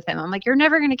catch me with him. I'm like, you're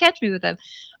never going to catch me with him.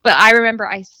 But I remember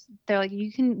they're like,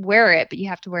 you can wear it, but you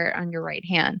have to wear it on your right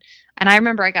hand. And I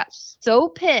remember I got so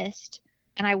pissed,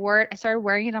 and I started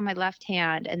wearing it on my left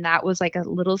hand. And that was like a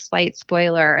little slight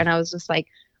spoiler. And I was just like,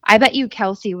 I bet you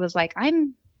Kelsey was like,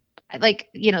 like,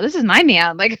 this is my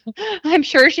man. Like, I'm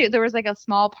sure there was like a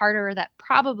small part of her that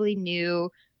probably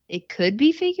knew it could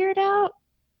be figured out.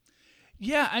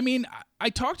 Yeah, I mean,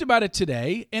 I talked about it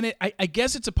today, and I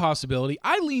guess it's a possibility.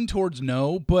 I lean towards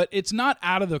no, but it's not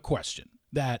out of the question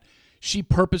that she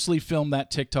purposely filmed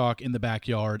that TikTok in the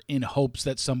backyard in hopes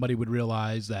that somebody would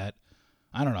realize that,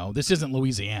 I don't know, this isn't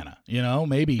Louisiana,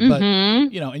 maybe. Mm-hmm. But,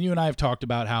 and you and I have talked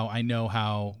about how I know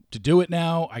how to do it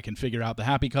now. I can figure out the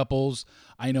happy couples.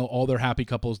 I know all their happy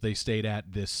couples they stayed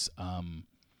at this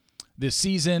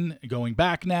season. Going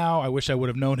back now, I wish I would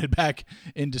have known it back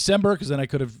in December, because then I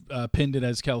could have pinned it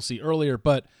as Kelsey earlier.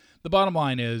 But the bottom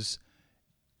line is,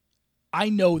 I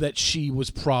know that she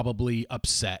was probably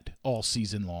upset all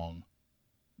season long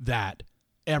that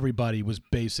everybody was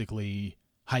basically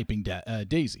hyping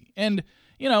Daisy. And,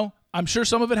 I'm sure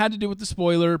some of it had to do with the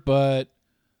spoiler, but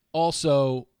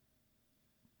also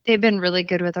they've been really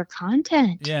good with her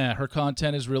content. Yeah, her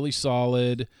content is really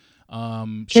solid.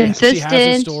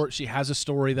 Consistent. She has a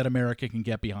story that America can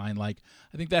get behind. Like,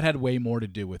 I think that had way more to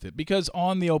do with it, because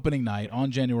on the opening night, on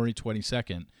January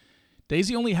 22nd,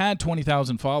 Daisy only had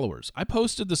 20,000 followers. I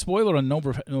posted the spoiler on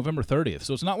November 30th,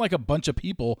 so it's not like a bunch of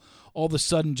people all of a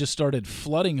sudden just started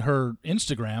flooding her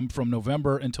Instagram from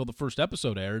November until the first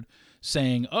episode aired,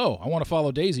 saying, "Oh, I want to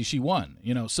follow Daisy. She won."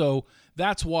 So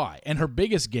that's why. And her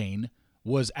biggest gain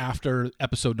was after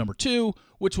episode number 2,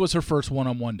 which was her first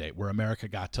one-on-one date, where America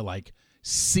got to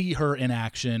see her in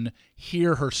action,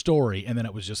 hear her story, and then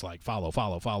it was just like follow.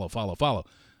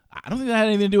 I don't think that had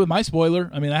anything to do with my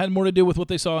spoiler. I mean, that had more to do with what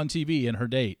they saw on TV and her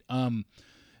date.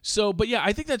 But yeah,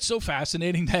 I think that's so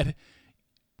fascinating that,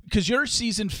 because your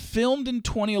season filmed in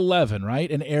 2011, right,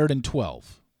 and aired in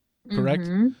 12. Correct?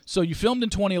 Mm-hmm. So you filmed in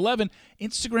 2011.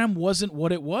 Instagram wasn't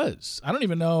what it was. I don't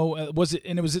even know. Was it?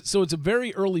 And it was. So it's a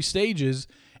very early stages.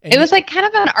 And it was kind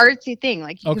of an artsy thing.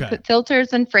 Like, you Okay. could put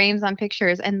filters and frames on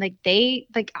pictures, and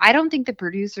I don't think the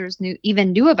producers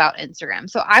even knew about Instagram.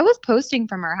 So I was posting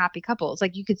from our happy couples.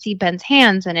 Like, you could see Ben's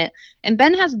hands in it, and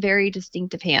Ben has very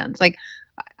distinctive hands. Like,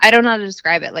 I don't know how to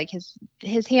describe it. Like,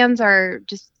 his hands are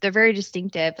they're very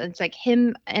distinctive. It's like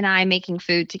him and I making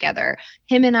food together.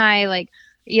 Him and I,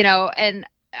 and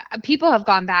people have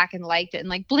gone back and liked it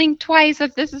and blink twice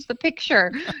if this is the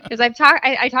picture, because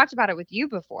I talked about it with you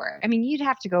before. I mean, you'd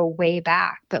have to go way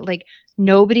back, but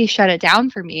nobody shut it down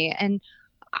for me. And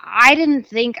I didn't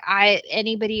think I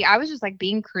was just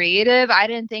being creative. I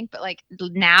didn't think, but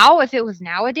now, if it was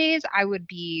nowadays, I would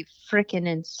be freaking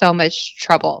in so much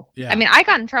trouble. Yeah. I mean, I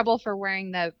got in trouble for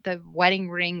wearing the wedding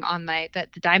ring on the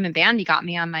diamond band he got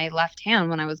me on my left hand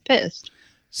when I was pissed.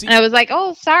 See, and I was like,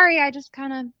 "Oh, sorry. I just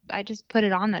put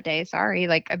it on that day. Sorry."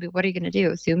 I mean, what are you going to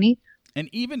do? Sue me? And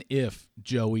even if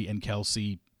Joey and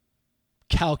Kelsey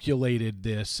calculated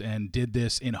this and did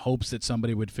this in hopes that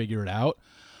somebody would figure it out,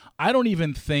 I don't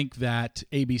even think that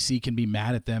ABC can be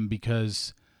mad at them,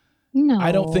 because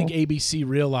I don't think ABC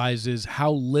realizes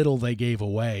how little they gave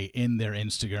away in their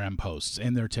Instagram posts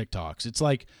and their TikToks. It's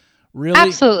really?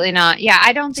 Absolutely not. Yeah,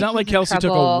 I don't think it's not like Kelsey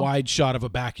took a wide shot of a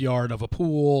backyard of a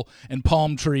pool and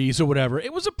palm trees or whatever.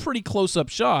 It was a pretty close-up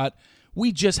shot.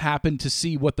 We just happened to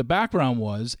see what the background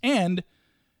was. And,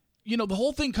 the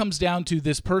whole thing comes down to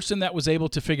this person that was able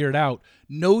to figure it out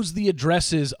knows the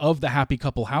addresses of the happy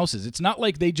couple houses. It's not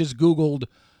like they just Googled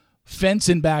fence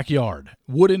in backyard,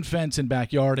 wooden fence in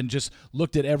backyard, and just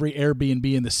looked at every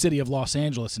Airbnb in the city of Los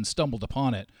Angeles and stumbled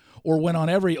upon it. Or went on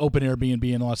every open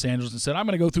Airbnb in Los Angeles and said, I'm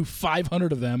going to go through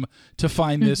 500 of them to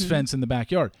find this fence in the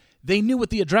backyard. They knew what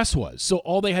the address was. So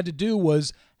all they had to do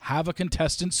was have a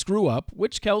contestant screw up,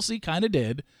 which Kelsey kind of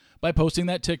did by posting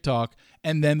that TikTok.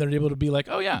 And then they're able to be like,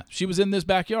 oh, yeah, she was in this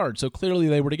backyard. So clearly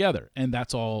they were together. And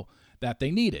that's all that they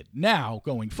needed. Now,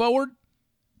 going forward,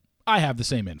 I have the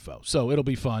same info. So it'll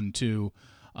be fun to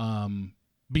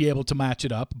be able to match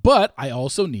it up. But I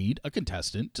also need a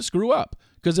contestant to screw up.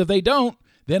 Because if they don't,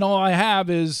 then all I have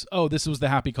is, oh, this was the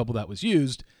happy couple that was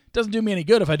used. It doesn't do me any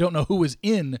good if I don't know who was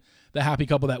in the happy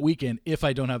couple that weekend, if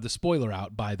I don't have the spoiler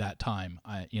out by that time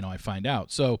I find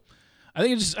out. So I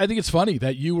think it's funny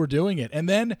that you were doing it. And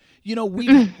then,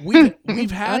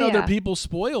 we've had other people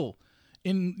spoil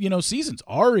in, seasons.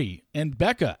 Ari and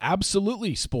Becca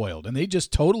absolutely spoiled, and they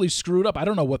just totally screwed up. I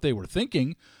don't know what they were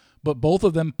thinking, but both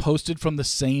of them posted from the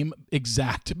same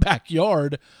exact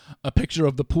backyard a picture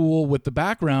of the pool with the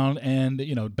background. And,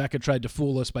 Becca tried to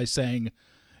fool us by saying,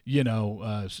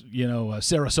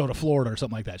 Sarasota, Florida or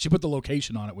something like that. She put the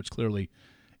location on it, which clearly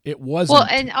it wasn't. Well,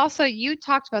 and also you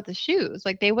talked about the shoes.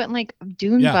 They went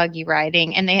dune buggy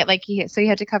riding, and they had so you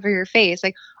had to cover your face.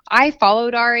 I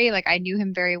followed Ari. I knew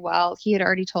him very well. He had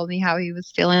already told me how he was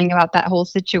feeling about that whole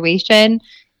situation.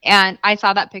 And I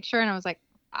saw that picture and I was like,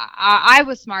 I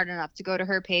was smart enough to go to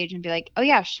her page and be like, oh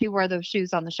yeah, she wore those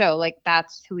shoes on the show. Like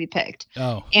that's who we picked.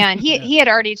 Oh, and he had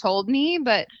already told me,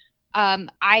 but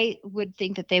I would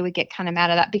think that they would get kind of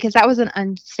mad at that because that was an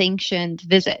unsanctioned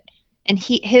visit. And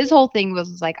his whole thing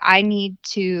was like, I need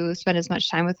to spend as much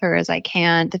time with her as I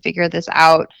can to figure this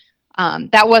out.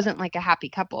 That wasn't like a happy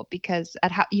couple because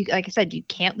like I said, you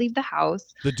can't leave the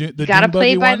house. The you gotta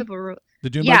play by the rules. The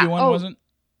Dune buggy one wasn't.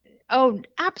 Oh,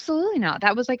 absolutely not.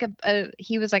 That was like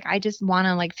he was like, I just want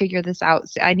to like figure this out.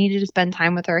 So I needed to spend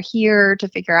time with her here to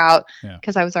figure out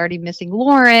because I was already missing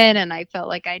Lauren and I felt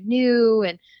like I knew.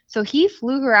 And so he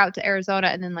flew her out to Arizona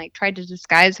and then like tried to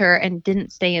disguise her and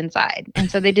didn't stay inside. And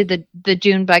so they did the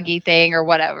June buggy thing or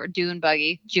whatever. June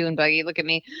buggy. Look at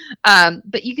me.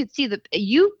 But you could see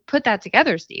you put that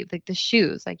together, Steve, like the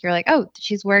shoes, like you're like, oh,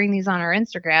 she's wearing these on her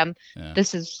Instagram. Yeah.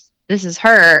 This is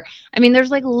her. I mean,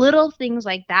 there's like little things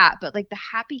like that, but like the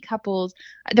happy couples,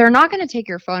 they're not going to take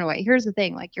your phone away. Here's the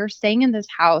thing. Like you're staying in this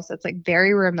house that's like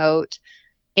very remote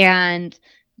and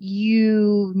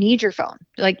you need your phone.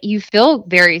 Like you feel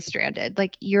very stranded.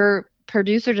 Like your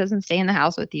producer doesn't stay in the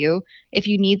house with you. If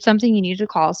you need something, you need to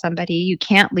call somebody. You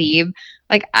can't leave.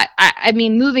 Like, I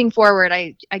mean, moving forward,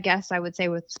 I guess I would say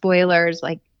with spoilers,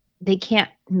 like they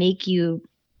can't make you,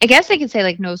 I guess they could say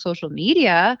like no social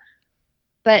media.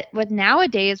 But with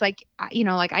nowadays, like, you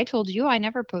know, like I told you, I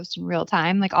never post in real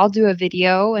time. Like I'll do a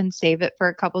video and save it for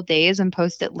a couple days and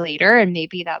post it later. And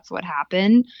maybe that's what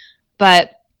happened.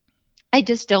 But I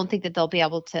just don't think that they'll be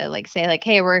able to like say like,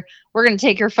 hey, we're going to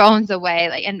take your phones away.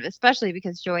 Like, and especially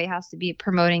because Joey has to be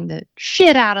promoting the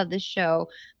shit out of this show.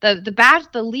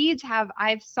 The leads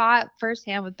I've saw it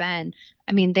firsthand with Ben.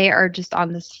 I mean, they are just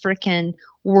on this freaking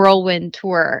whirlwind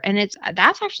tour. And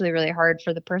that's actually really hard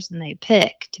for the person they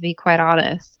pick, to be quite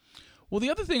honest. Well, the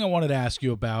other thing I wanted to ask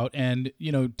you about, and,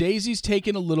 you know, Daisy's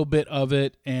taken a little bit of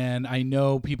it, and I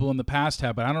know people in the past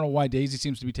have, but I don't know why Daisy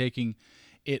seems to be taking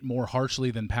it more harshly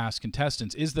than past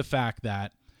contestants, is the fact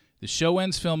that the show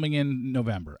ends filming in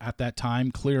November. At that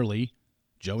time, clearly,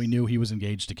 Joey knew he was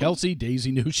engaged to Kelsey.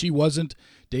 Daisy knew she wasn't.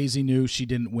 Daisy knew she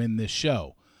didn't win this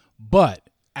show. But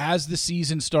as the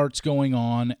season starts going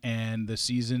on and the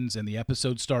seasons and the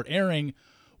episodes start airing,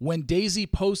 when Daisy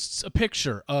posts a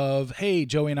picture of, hey,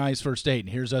 Joey and I's first date, and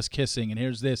here's us kissing, and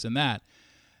here's this and that,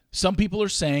 some people are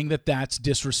saying that that's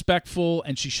disrespectful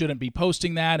and she shouldn't be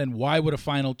posting that, and why would a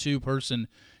Final Two person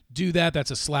do that? That's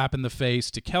a slap in the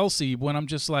face to Kelsey, when I'm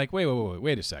just like,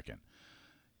 wait a second.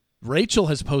 Rachel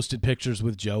has posted pictures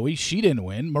with Joey. She didn't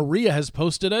win. Maria has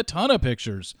posted a ton of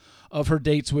pictures of her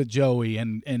dates with Joey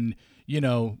and you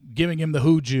know, giving him the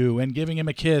hooju and giving him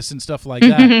a kiss and stuff like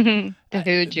that. The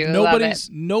hooju.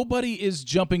 Nobody is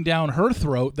jumping down her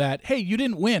throat that, hey, you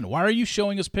didn't win. Why are you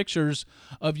showing us pictures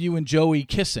of you and Joey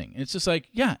kissing? It's just like,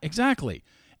 yeah, exactly.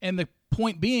 And the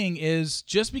point being is,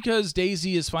 just because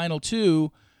Daisy is Final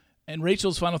Two and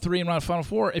Rachel's Final Three and Ron Final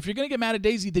Four, if you're going to get mad at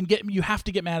Daisy, then you have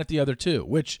to get mad at the other two,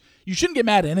 which you shouldn't get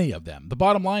mad at any of them. The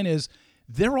bottom line is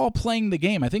they're all playing the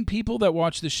game. I think people that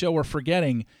watch this show are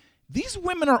forgetting these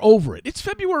women are over it. It's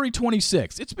February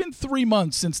 26th. It's been 3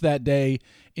 months since that day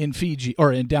in Fiji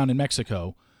down in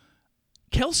Mexico.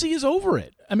 Kelsey is over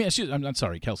it. I mean, I'm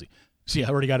sorry, Kelsey. See, I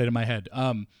already got it in my head.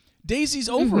 Daisy's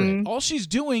over it. All she's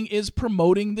doing is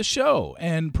promoting the show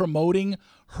and promoting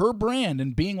her brand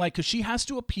and being like, because she has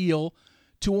to appeal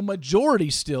to a majority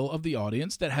still of the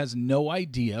audience that has no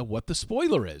idea what the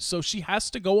spoiler is. So she has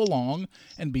to go along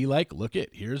and be like, look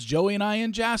here's Joey and I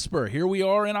and Jasper. Here we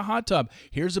are in a hot tub.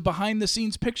 Here's a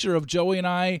behind-the-scenes picture of Joey and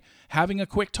I having a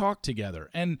quick talk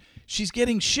together. And she's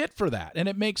getting shit for that, and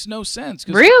it makes no sense.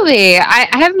 Really? I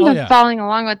haven't been following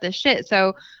along with this shit.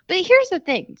 So, but here's the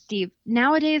thing, Steve.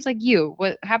 Nowadays, like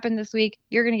what happened this week,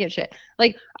 you're going to get shit.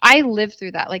 Like, I lived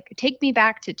through that. Like, take me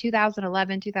back to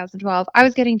 2011, 2012. I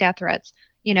was getting death threats.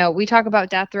 You know, we talk about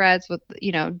death threats with,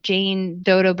 you know, Jane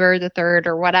Dodo Bird III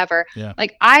or whatever. Yeah.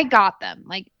 Like, I got them.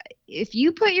 Like, if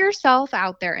you put yourself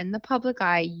out there in the public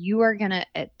eye, you are going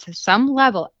to some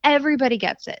level, everybody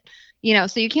gets it. You know,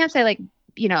 so you can't say like,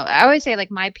 you know, I always say like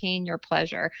my pain, your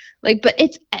pleasure. Like, but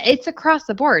it's across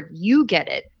the board. You get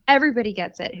it. Everybody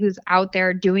gets it who's out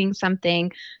there doing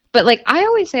something. But like I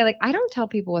always say, like, I don't tell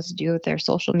people what to do with their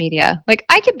social media. Like,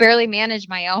 I could barely manage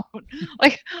my own.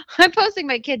 Like, I'm posting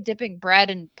my kid dipping bread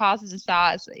in pasta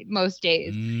sauce most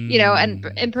days, you know,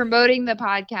 and promoting the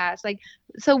podcast. Like,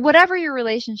 so whatever your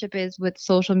relationship is with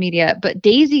social media, but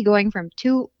Daisy going from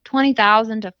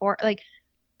 20,000 to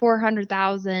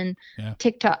 400,000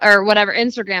 TikTok or whatever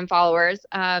Instagram followers,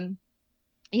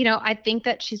 you know, I think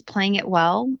that she's playing it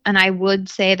well. And I would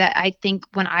say that I think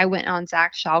when I went on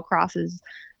Zach Shallcross's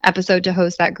episode to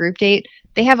host that group date.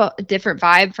 They have a different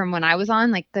vibe from when I was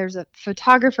on. Like there's a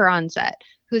photographer on set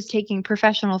who's taking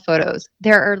professional photos.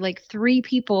 There are like 3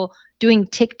 people doing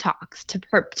TikToks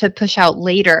to push out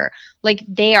later. Like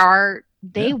they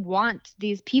want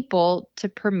these people to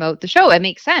promote the show. It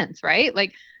makes sense, right?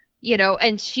 Like,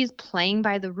 and she's playing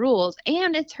by the rules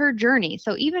and it's her journey.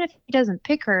 So even if he doesn't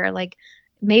pick her, like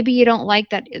maybe you don't like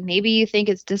that. Maybe you think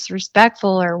it's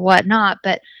disrespectful or whatnot,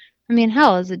 but I mean,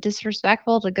 hell, is it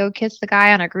disrespectful to go kiss the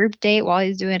guy on a group date while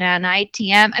he's doing an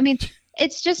ITM? I mean,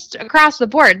 it's just across the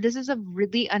board. This is a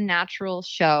really unnatural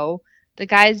show. The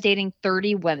guy's dating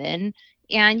 30 women,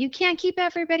 and you can't keep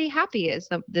everybody happy is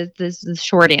the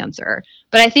short answer.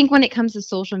 But I think when it comes to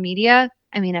social media,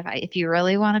 I mean, if you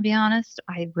really want to be honest,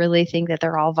 I really think that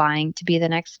they're all vying to be the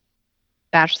next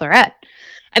Bachelorette.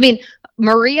 I mean,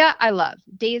 Maria, I love.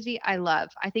 Daisy, I love.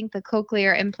 I think the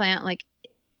cochlear implant, like,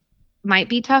 might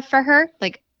be tough for her.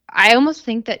 Like, I almost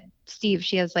think that Steve,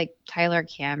 she has like Tyler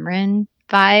Cameron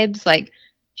vibes. Like,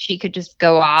 she could just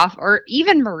go off, or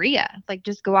even Maria, like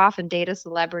just go off and date a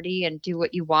celebrity and do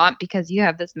what you want because you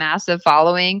have this massive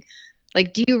following.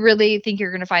 Like, do you really think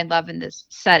you're going to find love in this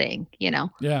setting?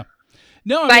 Yeah.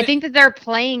 No, I think that they're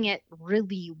playing it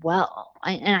really well.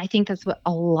 And I think that's what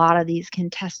a lot of these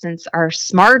contestants are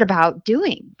smart about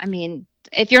doing. I mean,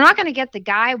 if you're not going to get the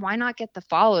guy, why not get the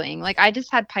following? Like, I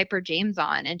just had Piper James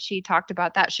on and she talked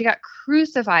about that. She got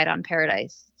crucified on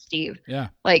Paradise, Steve. Yeah.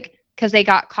 Like, because they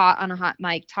got caught on a hot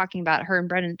mic talking about her and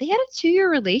Brendan. They had a 2-year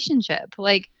relationship.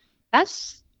 Like,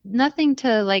 that's nothing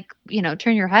to, like,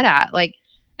 turn your head at. Like,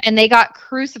 and they got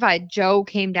crucified. Joe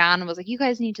came down and was like, you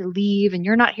guys need to leave and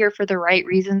you're not here for the right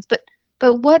reasons. But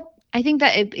what, I think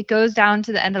that it goes down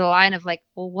to the end of the line of like,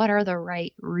 well, what are the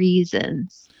right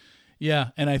reasons? Yeah.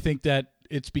 And I think that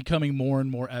it's becoming more and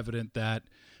more evident that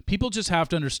people just have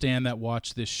to understand that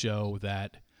watch this show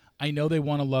that I know they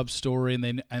want a love story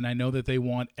and I know that they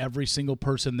want every single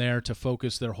person there to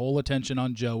focus their whole attention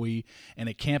on Joey and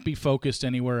it can't be focused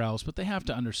anywhere else. But they have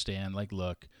to understand, like,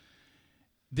 look,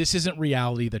 this isn't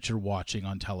reality that you're watching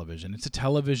on television. It's a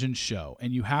television show,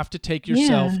 and you have to take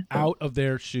yourself out of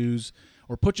their shoes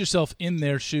or put yourself in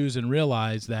their shoes and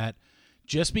realize that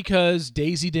just because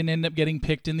Daisy didn't end up getting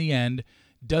picked in the end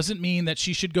doesn't mean that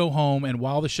she should go home and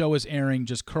while the show is airing,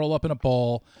 just curl up in a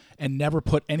ball and never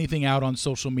put anything out on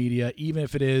social media, even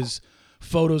if it is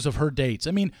photos of her dates.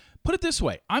 I mean, put it this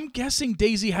way. I'm guessing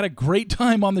Daisy had a great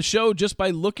time on the show just by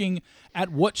looking at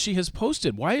what she has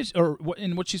posted.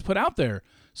 What she's put out there.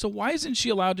 So why isn't she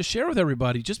allowed to share with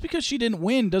everybody? Just because she didn't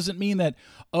win doesn't mean that,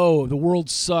 oh, the world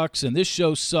sucks and this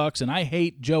show sucks and I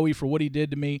hate Joey for what he did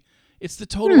to me. It's the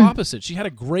total opposite. She had a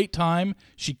great time.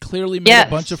 She clearly made a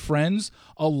bunch of friends.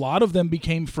 A lot of them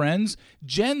became friends.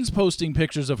 Jen's posting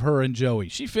pictures of her and Joey.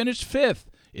 She finished 5th.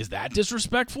 Is that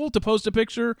disrespectful to post a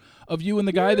picture of you and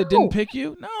the guy that didn't pick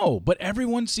you? No, but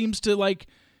everyone seems to like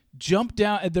jump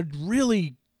down. They're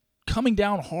really coming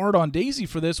down hard on Daisy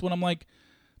for this when I'm like,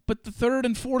 but the 3rd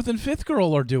and 4th and 5th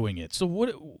girl are doing it. So what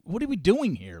are we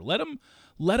doing here? Let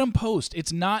them post.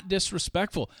 It's not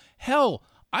disrespectful. Hell,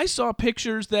 I saw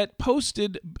pictures that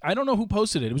posted, I don't know who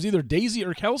posted it. It was either Daisy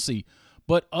or Kelsey,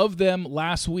 but of them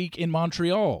last week in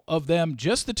Montreal, of them,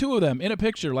 just the 2 of them in a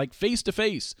picture, like face to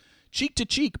face, cheek to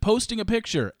cheek, posting a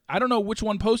picture. I don't know which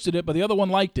one posted it, but the other one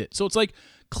liked it. So it's like,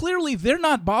 clearly they're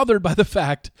not bothered by the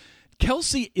fact,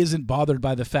 Kelsey isn't bothered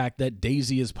by the fact that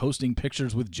Daisy is posting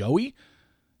pictures with Joey.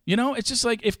 It's just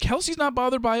like, if Kelsey's not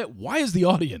bothered by it, why is the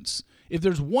audience? If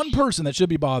there's one person that should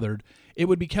be bothered, it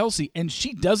would be Kelsey, and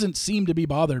she doesn't seem to be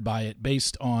bothered by it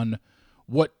based on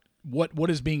what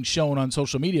is being shown on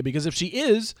social media, because if she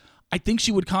is, I think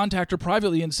she would contact her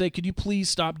privately and say, could you please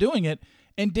stop doing it?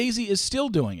 And Daisy is still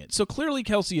doing it. So clearly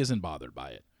Kelsey isn't bothered by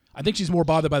it. I think she's more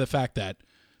bothered by the fact that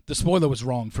the spoiler was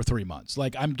wrong for 3 months.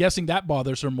 Like, I'm guessing that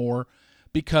bothers her more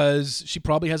because she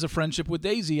probably has a friendship with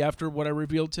Daisy after what I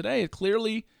revealed today.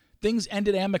 Clearly, things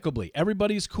ended amicably.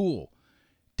 Everybody's cool.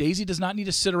 Daisy does not need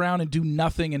to sit around and do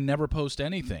nothing and never post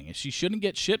anything. She shouldn't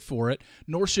get shit for it,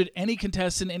 nor should any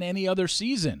contestant in any other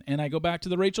season. And I go back to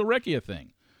the Rachel Recchia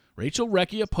thing. Rachel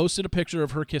Recchia posted a picture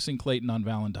of her kissing Clayton on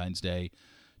Valentine's Day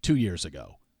 2 years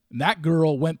ago. And that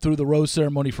girl went through the rose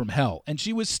ceremony from hell, and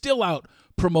she was still out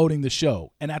promoting the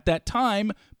show. And at that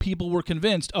time, people were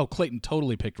convinced, oh, Clayton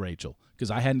totally picked Rachel,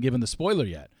 because I hadn't given the spoiler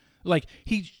yet. Like,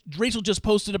 Rachel just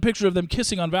posted a picture of them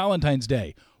kissing on Valentine's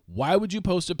Day. Why would you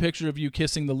post a picture of you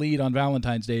kissing the lead on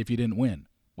Valentine's Day if you didn't win?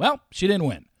 Well, she didn't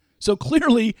win. So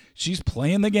clearly, she's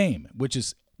playing the game, which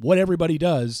is what everybody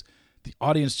does. The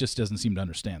audience just doesn't seem to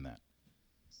understand that.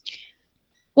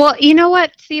 Well, you know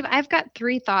what, Steve? I've got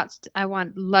 3 thoughts I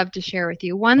love to share with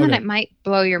you. One that it might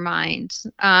blow your mind.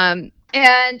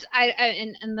 And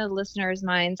in the listeners'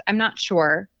 minds, I'm not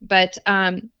sure, but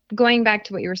going back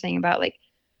to what you were saying about like,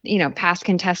 past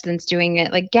contestants doing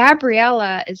it, like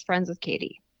Gabriella is friends with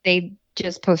Katie. They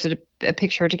just posted a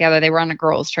picture together. They were on a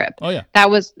girls' trip. Oh yeah, that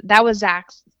was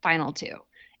Zach's final two,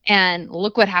 and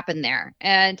look what happened there.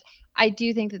 And I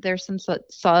do think that there's some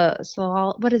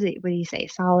what is it? What do you say?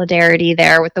 Solidarity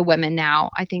there with the women now.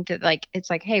 I think that like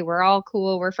it's like, hey, we're all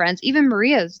cool, we're friends. Even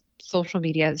Maria's social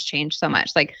media has changed so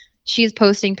much. Like she's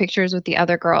posting pictures with the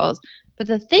other girls. But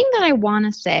the thing that I want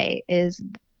to say is,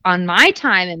 on my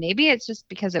time, and maybe it's just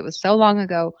because it was so long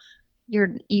ago,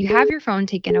 you have your phone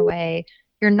taken away.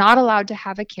 You're not allowed to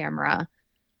have a camera.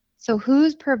 So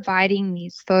who's providing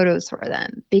these photos for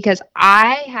them? Because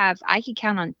I could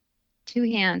count on two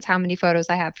hands how many photos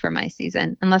I have for my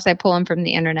season, unless I pull them from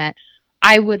the internet.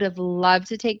 I would have loved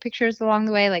to take pictures along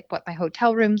the way, like what my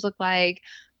hotel rooms look like,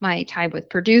 my time with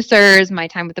producers, my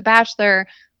time with The Bachelor.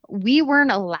 We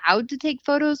weren't allowed to take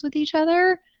photos with each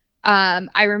other.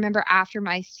 I remember after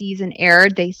my season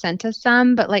aired, they sent us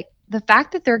some, but like the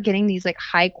fact that they're getting these like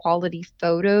high quality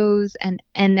photos and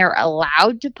they're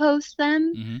allowed to post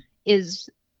them is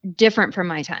different from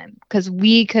my time, because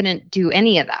we couldn't do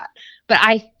any of that. But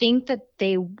I think that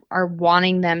they are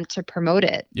wanting them to promote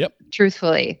it. Yep.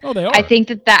 Truthfully. Oh, they are. I think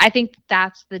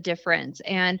that's the difference.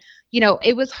 And,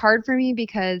 it was hard for me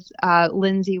because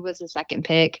Lindsay was the second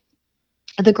pick.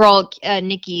 The girl,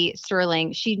 Nikki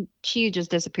Sterling, she just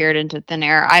disappeared into thin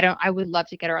air. I would love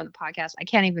to get her on the podcast. I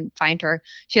can't even find her.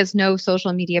 She has no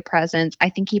social media presence. I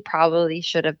think he probably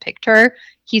should have picked her.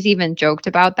 He's even joked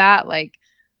about that. Like,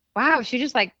 wow, she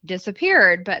just like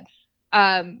disappeared. But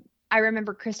I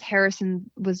remember Chris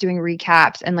Harrison was doing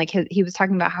recaps, and like he was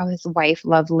talking about how his wife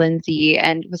loved Lindsay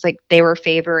and was like they were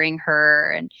favoring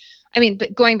her. And I mean,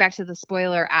 but going back to the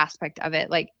spoiler aspect of it,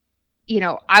 like,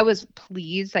 I was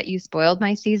pleased that you spoiled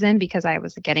my season because I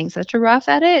was getting such a rough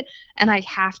edit. And I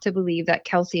have to believe that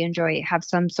Kelsey and Joy have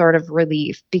some sort of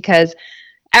relief, because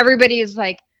everybody is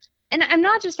like, and I'm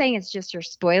not just saying it's just your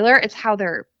spoiler, it's how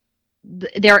they're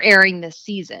airing this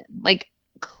season. Like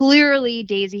clearly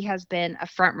Daisy has been a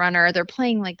front runner. They're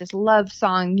playing like this love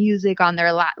song music on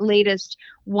their latest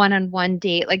one-on-one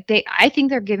date. Like I think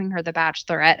they're giving her the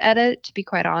Bachelorette edit, to be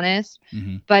quite honest.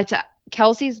 But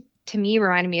Kelsey's, to me,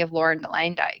 reminded me of Lauren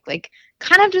Dyke. Like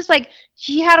kind of just like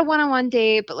she had a one-on-one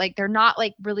date, but like they're not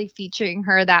like really featuring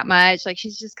her that much. Like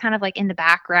she's just kind of like in the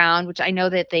background, which I know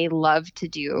that they love to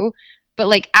do. But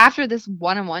like after this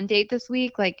one-on-one date this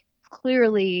week, like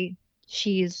clearly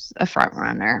she's a front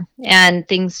runner, and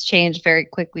things changed very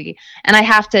quickly. And I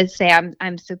have to say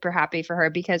I'm super happy for her,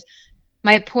 because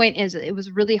my point is it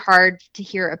was really hard to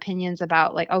hear opinions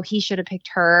about like, oh, he should have picked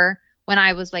her, when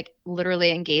I was like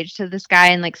literally engaged to this guy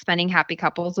and like spending happy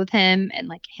couples with him, and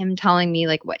like him telling me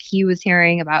like what he was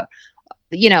hearing about,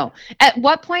 at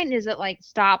what point is it like,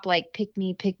 stop, like pick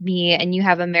me, and you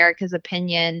have America's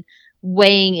opinion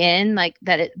weighing in, like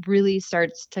that it really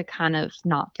starts to kind of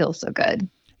not feel so good.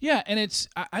 Yeah. And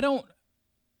I don't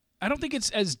think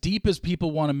it's as deep as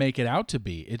people want to make it out to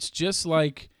be. It's just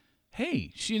like,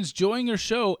 hey, she's enjoying her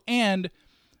show. And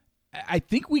I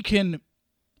think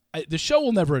the show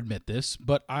will never admit this,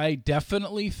 but I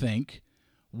definitely think,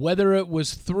 whether it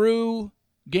was through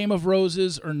Game of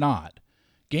Roses or not,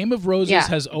 Game of Roses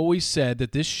has always said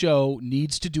that this show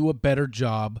needs to do a better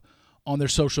job on their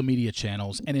social media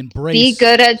channels and embrace. Be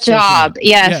good at job.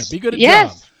 Yes. Yeah, be good at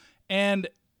job. And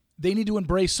they need to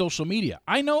embrace social media.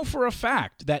 I know for a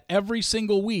fact that every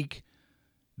single week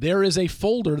there is a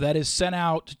folder that is sent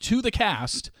out to the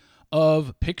cast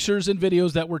of pictures and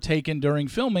videos that were taken during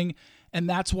filming. And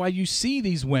that's why you see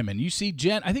these women. You see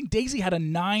Jen. I think Daisy had a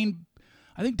 9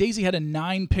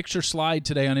 picture slide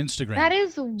today on Instagram. That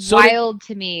is wild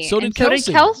to me. So did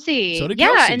Kelsey.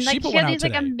 Yeah, and like she had these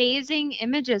like amazing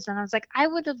images, and I was like, I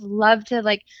would have loved to.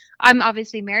 Like, I'm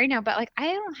obviously married now, but like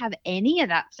I don't have any of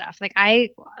that stuff. Like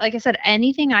I said,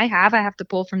 anything I have to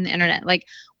pull from the internet. Like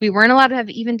we weren't allowed to have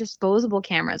even disposable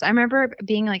cameras. I remember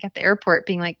being like at the airport,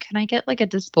 being like, can I get like a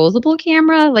disposable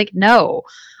camera? Like no.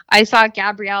 I saw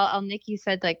Gabrielle Elnicki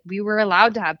said like we were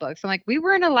allowed to have books. I'm like, we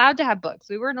weren't allowed to have books.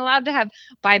 We weren't allowed to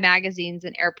buy magazines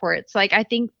in airports. Like I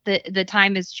think the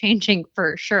time is changing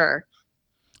for sure.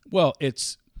 Well,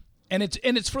 it's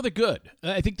for the good.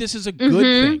 I think this is a good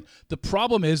thing. The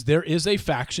problem is there is a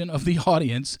faction of the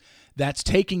audience that's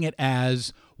taking it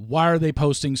as, why are they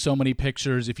posting so many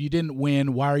pictures? If you didn't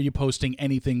win, why are you posting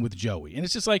anything with Joey? And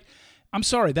it's just like, I'm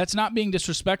sorry, that's not being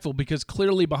disrespectful, because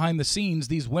clearly behind the scenes,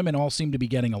 these women all seem to be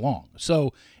getting along.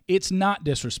 So it's not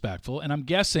disrespectful. And I'm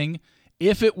guessing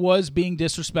if it was being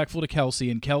disrespectful to Kelsey,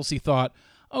 and Kelsey thought,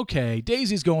 okay,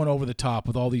 Daisy's going over the top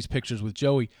with all these pictures with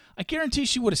Joey. I guarantee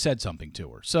she would have said something to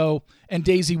her. So, and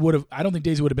I don't think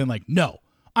Daisy would have been like, no,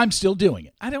 I'm still doing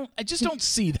it. I just don't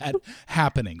see that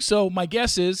happening. So my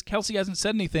guess is Kelsey hasn't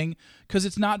said anything because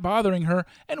it's not bothering her.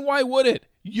 And why would it?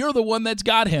 You're the one that's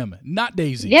got him, not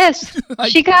Daisy. Yes,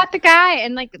 she got the guy.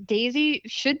 And like Daisy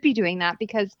should be doing that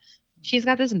because she's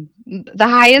got the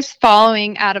highest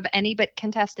following out of any but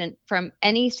contestant from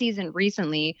any season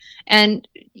recently. And,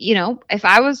 if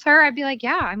I was her, I'd be like,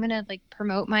 yeah, I'm going to like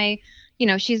promote my,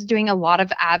 she's doing a lot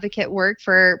of advocate work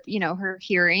for, her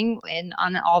hearing and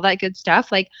on all that good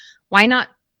stuff. Like, why not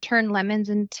turn lemons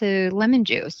into lemon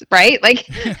juice, right? Like,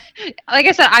 like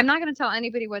I said, I'm not going to tell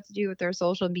anybody what to do with their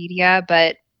social media,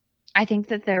 but I think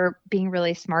that they're being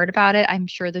really smart about it. I'm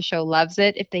sure the show loves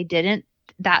it. If they didn't,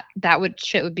 that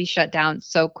shit would be shut down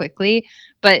so quickly.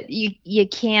 But you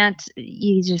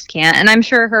just can't. And I'm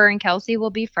sure her and Kelsey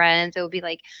will be friends. It will be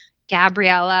like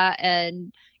Gabriella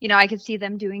and I could see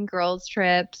them doing girls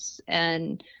trips.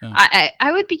 And yeah.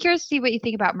 I would be curious to see what you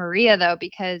think about Maria though,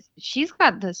 because she's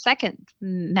got the second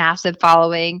massive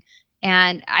following.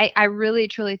 And I really,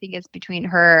 truly think it's between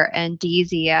her and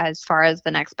Daisy as far as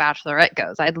the next Bachelorette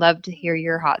goes. I'd love to hear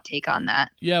your hot take on that.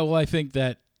 Yeah, well, I think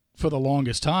that for the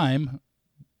longest time,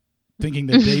 thinking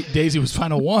that Daisy was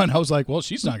final one, I was like, well,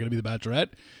 she's not going to be the Bachelorette.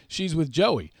 She's with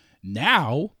Joey.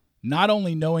 Now, not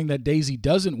only knowing that Daisy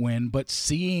doesn't win, but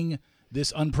seeing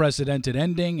this unprecedented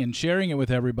ending and sharing it with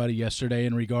everybody yesterday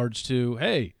in regards to,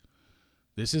 hey,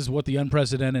 this is what the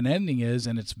unprecedented ending is,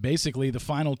 and it's basically the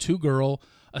final two girl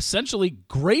essentially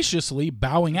graciously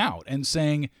bowing out and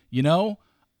saying, I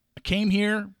came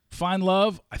here, find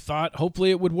love. I thought hopefully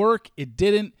it would work. It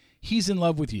didn't. He's in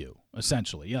love with you,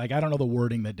 essentially. Like, I don't know the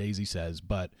wording that Daisy says,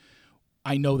 but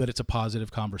I know that it's a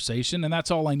positive conversation, and that's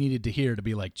all I needed to hear to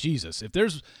be like, Jesus, if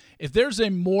there's a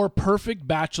more perfect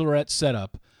Bachelorette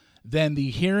setup than the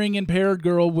hearing impaired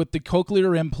girl with the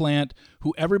cochlear implant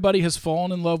who everybody has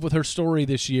fallen in love with her story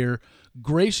this year,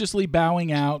 graciously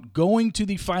bowing out, going to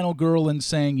the final girl and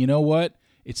saying, you know what?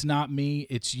 It's not me.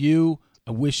 It's you.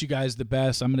 I wish you guys the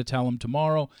best. I'm going to tell him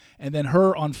tomorrow. And then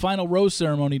her on final rose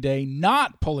ceremony day,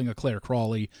 not pulling a Claire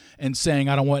Crawley and saying,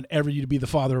 I don't want ever you to be the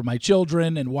father of my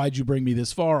children. And why'd you bring me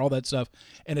this far? All that stuff.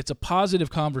 And it's a positive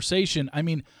conversation. I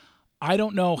mean, I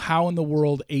don't know how in the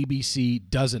world ABC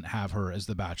doesn't have her as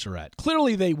the Bachelorette.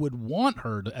 Clearly they would want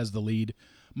her as the lead.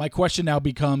 My question now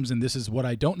becomes, and this is what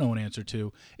I don't know an answer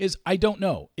to, is I don't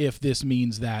know if this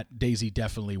means that Daisy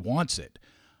definitely wants it.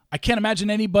 I can't imagine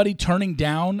anybody turning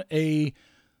down an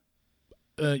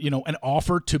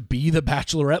offer to be the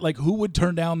Bachelorette. Like, who would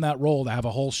turn down that role to have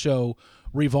a whole show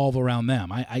revolve around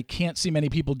them? I can't see many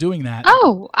people doing that.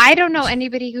 Oh, I don't know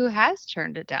anybody who has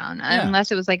turned it down, unless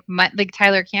it was like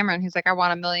Tyler Cameron, who's like, I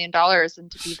want $1 million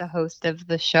and to be the host of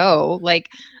the show. Like,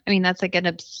 I mean, that's like an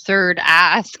absurd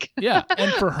ask. Yeah,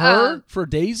 and for her, for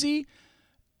Daisy,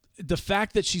 the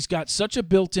fact that she's got such a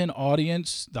built-in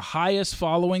audience, the highest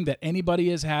following that anybody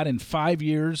has had in 5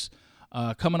 years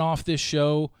coming off this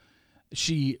show,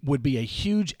 she would be a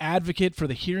huge advocate for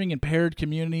the hearing impaired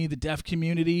community, the deaf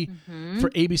community,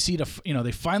 for ABC to,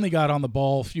 they finally got on the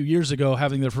ball a few years ago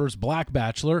having their first black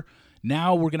bachelor.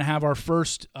 Now we're going to have our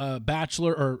first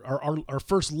bachelor or our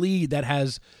first lead that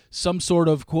has some sort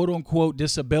of quote unquote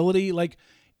disability. Like,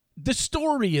 the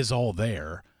story is all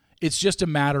there. It's just a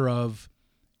matter of,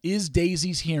 is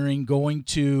Daisy's hearing going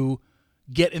to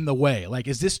get in the way? Like,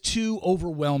 is this too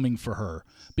overwhelming for her?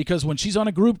 Because when she's on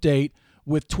a group date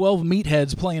with 12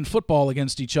 meatheads playing football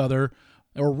against each other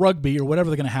or rugby or whatever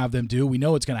they're going to have them do, we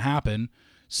know it's going to happen.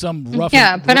 Some rough...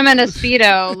 Yeah, put them in a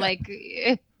Speedo. Like,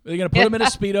 they're going to put them in a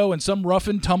Speedo and some rough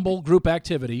and tumble group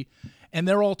activity, and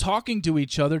they're all talking to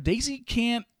each other. Daisy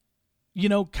can't,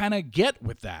 kind of get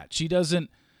with that. She doesn't...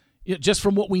 Just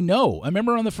from what we know. I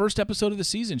remember on the first episode of the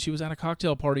season, she was at a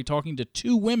cocktail party talking to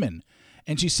two women,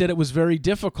 and she said it was very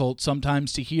difficult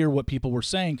sometimes to hear what people were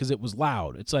saying because it was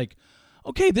loud. It's like,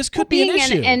 okay, this could be an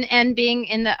issue. And being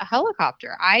in the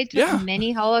helicopter. I took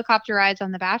many helicopter rides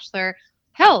on The Bachelor.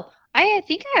 Hell, I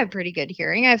think I have pretty good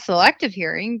hearing. I have selective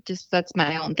hearing. Just that's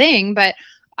my own thing. But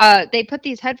they put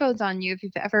these headphones on you if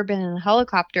you've ever been in a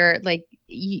helicopter. Like,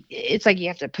 it's like you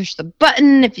have to push the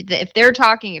button if they're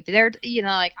talking, if they're,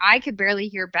 like, I could barely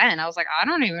hear Ben. I was like, I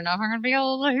don't even know if I'm gonna be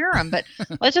able to hear him, but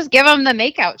let's just give them the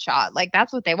makeout shot. Like,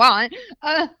 that's what they want.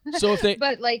 So if they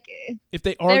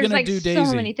are gonna do Daisy,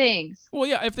 so many things. Well,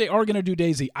 yeah, if they are gonna do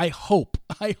Daisy, I hope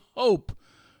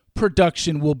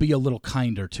production will be a little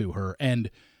kinder to her and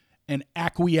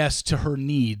acquiesce to her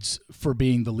needs for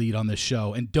being the lead on this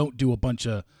show, and don't do a bunch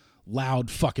of loud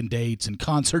fucking dates and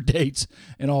concert dates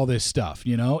and all this stuff.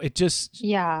 It just,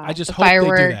 I just hope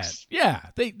fireworks. they do that. Yeah,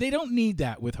 they don't need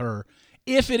that with her.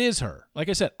 If it is her, like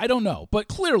I said, I don't know, but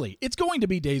clearly it's going to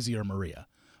be Daisy or Maria.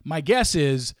 My guess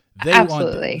is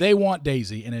they want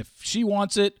Daisy, and if she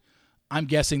wants it, I'm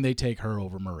guessing they take her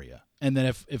over Maria. And then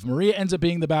if Maria ends up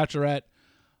being the Bachelorette,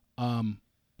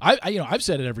 I've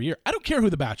said it every year. I don't care who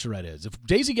the Bachelorette is. If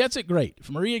Daisy gets it, great. If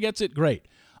Maria gets it, great.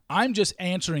 I'm just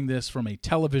answering this from a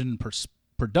television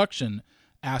production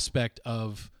aspect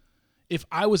of, if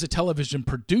I was a television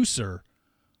producer,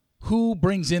 who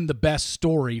brings in the best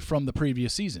story from the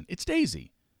previous season? It's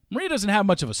Daisy. Maria doesn't have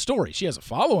much of a story. She has a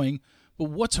following, but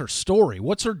what's her story?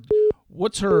 What's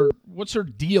her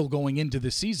deal going into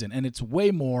this season? And it's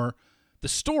way more, the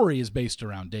story is based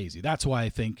around Daisy. That's why I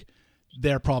think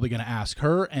they're probably going to ask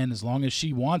her, and as long as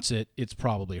she wants it, it's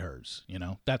probably hers.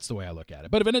 That's the way I look at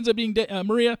it. But if it ends up being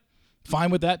Maria, fine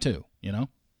with that too.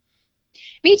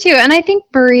 Me too. And I think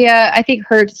Maria,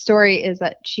 her story is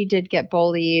that she did get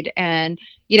bullied. And,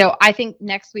 I think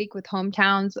next week with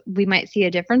hometowns, we might see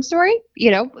a different story.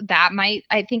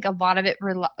 I think a lot of it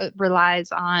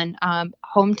relies on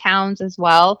hometowns as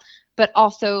well, but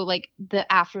also like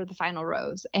after the final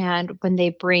rose. And when they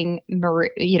bring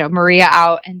Maria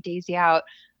out and Daisy out,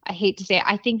 I hate to say it,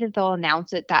 I think that they'll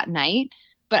announce it that night.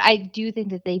 But I do think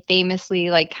that they famously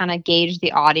like kind of gauge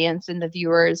the audience and the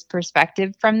viewers'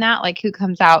 perspective from that, like who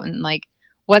comes out and like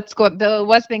what's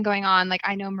been going on. Like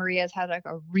I know Maria's had like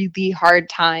a really hard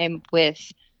time with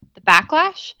the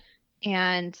backlash,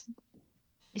 and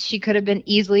she could have been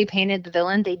easily painted the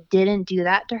villain. They didn't do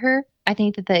that to her. I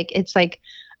think that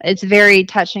it's very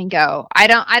touch and go. I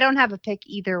don't have a pick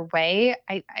either way.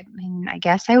 I mean, I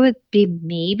guess I would be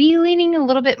maybe leaning a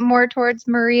little bit more towards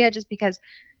Maria just because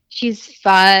she's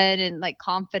fun and like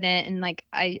confident and like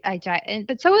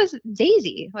but so is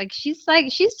Daisy. Like she's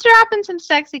dropping some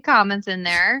sexy comments in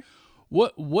there.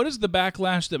 What is the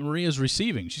backlash that Maria's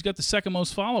receiving? She's got the second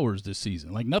most followers this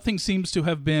season. Like nothing seems to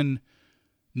have been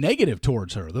negative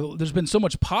towards her. There's been so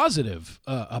much positive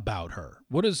about her.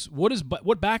 What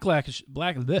backlash?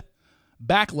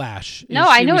 Backlash. No,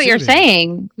 I know what you're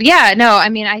saying. Yeah, no, I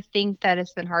mean, I think that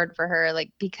it's been hard for her,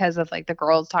 like because of like the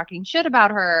girls talking shit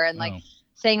about her and like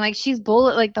saying like she's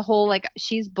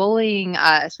she's bullying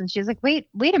us, and she's like, wait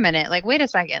a minute, like wait a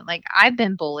second, like I've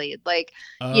been bullied, like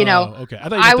okay. I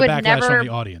thought you meant the backlash from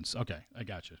the audience. Okay, I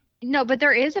got you. No, but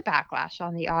there is a backlash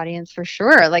on the audience for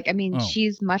sure. Like, I mean,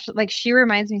 she's much like she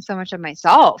reminds me so much of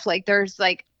myself. Like, there's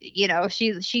like,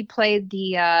 she played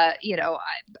the,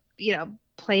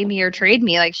 play me or trade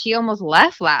me. Like, she almost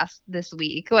left this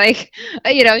week. Like,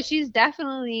 she's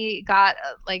definitely got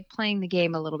like playing the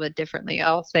game a little bit differently.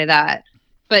 I'll say that.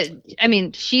 But I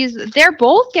mean, they're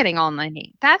both getting online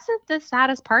hate. That's the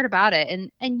saddest part about it.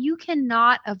 And you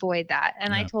cannot avoid that.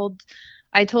 And yeah.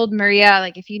 I told Maria,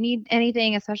 like, if you need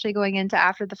anything, especially going into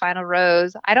after the final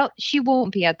rose, she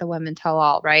won't be at the Women Tell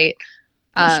All, right?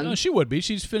 She would be.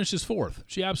 She's finishes fourth.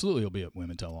 She absolutely will be at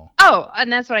Women Tell All. Oh,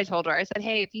 and that's what I told her. I said,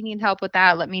 hey, if you need help with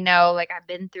that, let me know. Like, I've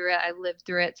been through it. I lived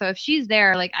through it. So if she's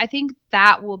there, like, I think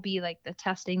that will be like the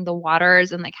testing the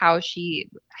waters, and like how she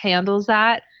handles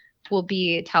that will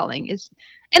be telling.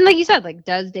 And like you said, like,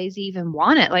 does Daisy even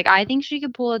want it? Like, I think she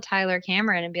could pull a Tyler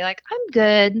Cameron and be like, I'm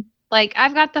good. Like,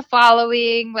 I've got the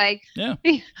following. Like, yeah.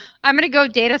 I'm going to go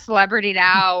date a celebrity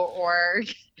now or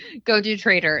go do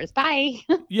Traders. Bye.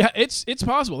 Yeah, it's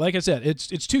possible. Like I said, it's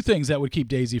two things that would keep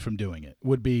Daisy from doing it.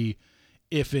 Would be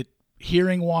if it,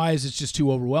 hearing-wise, it's just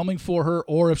too overwhelming for her,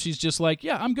 or if she's just like,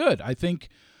 yeah, I'm good. I think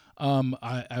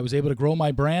I was able to grow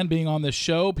my brand being on this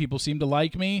show. People seem to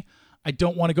like me. I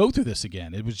don't want to go through this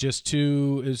again. It was just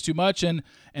too much, and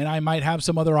I might have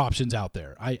some other options out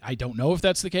there. I don't know if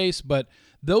that's the case, but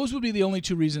those would be the only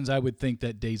two reasons I would think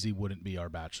that Daisy wouldn't be our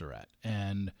Bachelorette.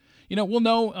 And we'll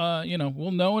know.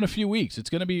 We'll know in a few weeks. It's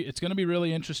gonna be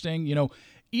really interesting.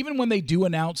 Even when they do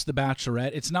announce the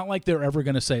Bachelorette, it's not like they're ever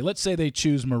going to say, let's say they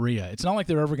choose Maria. It's not like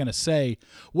they're ever going to say,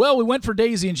 well, we went for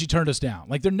Daisy and she turned us down.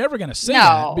 Like, they're never going to say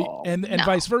that. And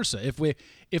vice versa. If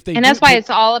they and that's why it's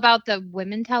all about the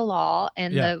Women Tell All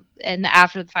and the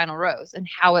after the final rose and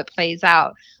how it plays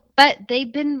out. But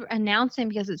they've been announcing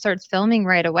because it starts filming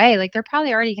right away. Like, they're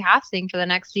probably already casting for the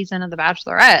next season of The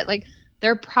Bachelorette. Like,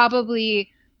 they're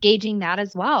probably gauging that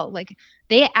as well. Like,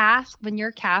 they ask, when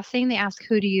you're casting, they ask,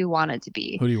 who do you want it to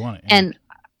be? Who do you want it? Yeah.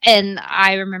 And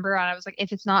I remember I was like,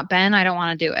 if it's not Ben, I don't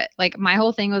want to do it. Like, my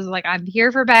whole thing was like, I'm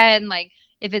here for Ben. Like,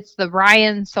 if it's the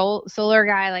Ryan Solar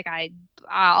guy, like,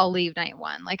 I'll leave night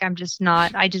one. Like, I'm just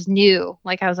not, I just knew,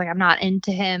 like, I was like, I'm not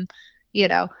into him,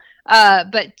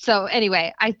 But so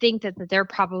anyway, I think that they're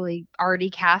probably already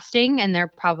casting and they're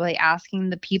probably asking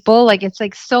the people. Like it's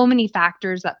like so many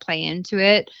factors that play into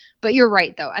it. But you're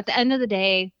right though. At the end of the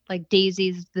day, like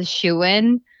Daisy's the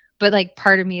shoe-in, but like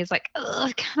part of me is like,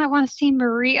 I kind of want to see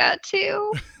Maria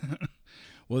too.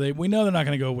 Well, we know they're not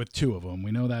going to go with two of them.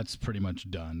 We know that's pretty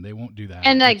much done. They won't do that.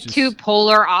 And like two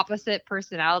polar opposite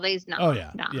personalities. No. Oh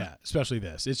yeah, no. yeah. Especially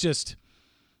this. It's just,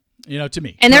 to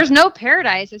me. And there's no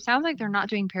Paradise. It sounds like they're not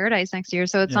doing Paradise next year,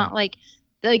 so it's not like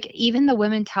even the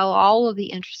Women Tell All will be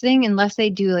interesting unless they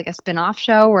do like a spin-off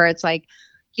show where it's like,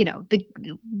 the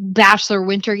Bachelor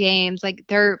Winter Games. Like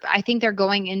I think they're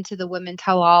going into the Women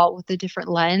Tell All with a different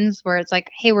lens where it's like,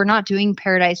 hey, we're not doing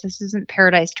Paradise. This isn't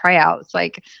Paradise tryouts.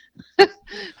 Like,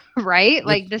 right?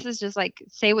 Like this is just like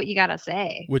say what you gotta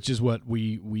say. Which is what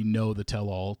we know the tell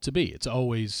all to be. It's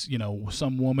always,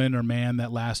 some woman or man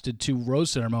that lasted 2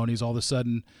 rose ceremonies all of a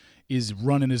sudden is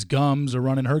running his gums or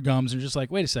running her gums. And just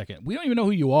like, wait a second, we don't even know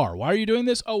who you are. Why are you doing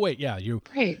this? Oh wait, yeah, you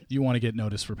want to get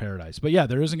noticed for Paradise. But yeah,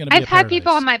 there isn't going to be I've had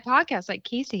people on my podcast like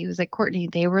Casey who was like, Courtney,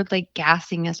 they were like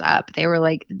gassing us up. They were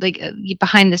like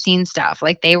behind the scenes stuff.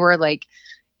 Like they were like,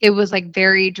 it was like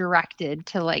very directed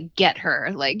to like get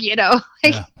her, like,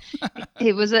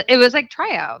 it was like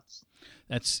tryouts.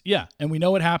 And we know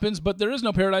what happens, but there is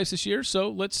no Paradise this year, so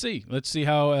let's see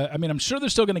how. I'm sure they're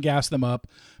still going to gas them up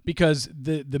because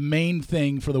the main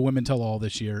thing for the Women Tell All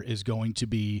this year is going to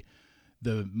be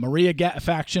the Maria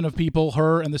faction of people.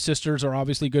 Her and the sisters are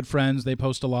obviously good friends; they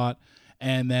post a lot,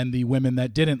 and then the women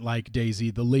that didn't like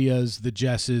Daisy, the Leahs, the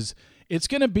Jesses. It's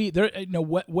going to be there.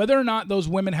 Whether or not those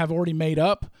women have already made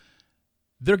up,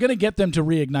 they're going to get them to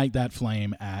reignite that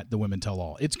flame at the Women Tell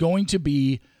All. It's going to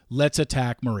be let's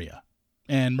attack Maria.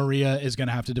 And Maria is going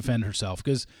to have to defend herself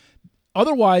because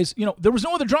otherwise, there was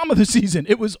no other drama this season.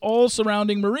 It was all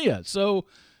surrounding Maria. So,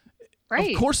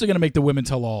 Of course, they're going to make the Women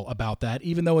Tell All about that,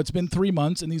 even though it's been 3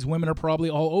 months and these women are probably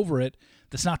all over it.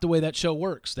 That's not the way that show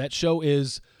works. That show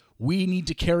is we need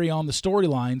to carry on the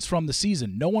storylines from the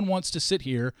season. No one wants to sit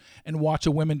here and watch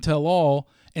a Women Tell All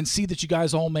and see that you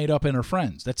guys all made up and are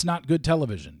friends. That's not good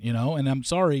television, And I'm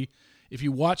sorry, if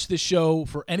you watch this show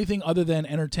for anything other than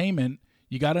entertainment,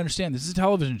 you got to understand this is a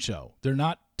television show. They're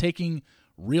not taking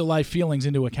real-life feelings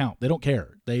into account. They don't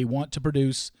care. They want to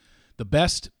produce the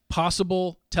best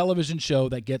possible television show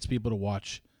that gets people to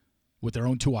watch with their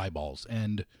own 2 eyeballs.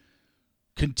 And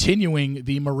continuing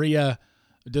the Maria,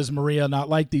 does Maria not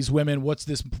like these women? What's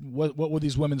this? What were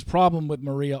these women's problem with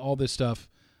Maria? All this stuff.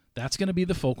 That's going to be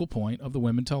the focal point of the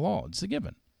Women Tell All. It's a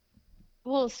given.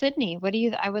 Well, Sydney,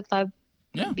 I would love,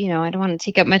 I don't want to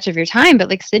take up much of your time, but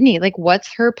like Sydney, like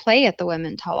what's her play at the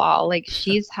Women Tell All? Like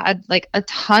she's had like a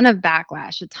ton of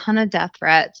backlash, a ton of death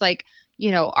threats. Like,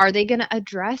 are they going to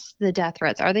address the death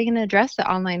threats? Are they going to address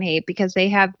the online hate? Because they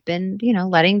have been,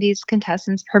 letting these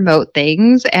contestants promote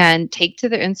things and take to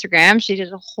their Instagram. She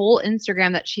did a whole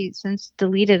Instagram that she since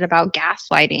deleted about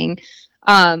gaslighting.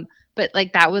 But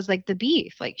like that was like the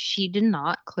beef. Like she did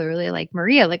not clearly like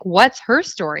Maria. Like what's her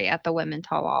story at the Women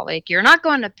Tell All? Like you're not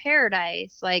going to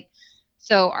Paradise. Like,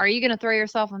 so are you going to throw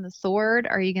yourself on the sword?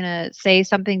 Are you going to say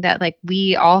something that like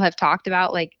we all have talked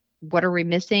about? Like, what are we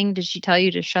missing? Did she tell you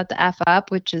to shut the F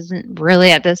up? Which isn't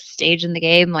really at this stage in the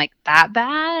game like that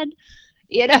bad.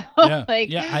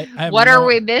 What are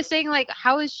we missing? Like,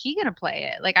 how is she going to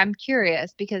play it? Like, I'm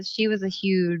curious because she was a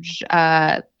huge,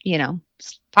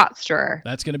 pot stirrer.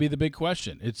 That's going to be the big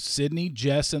question. It's Sydney,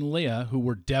 Jess, and Leah who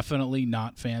were definitely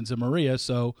not fans of Maria.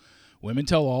 So Women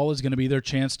Tell All is going to be their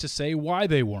chance to say why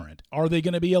they weren't. Are they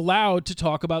going to be allowed to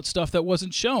talk about stuff that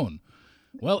wasn't shown?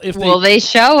 Well, they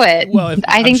show it. Well,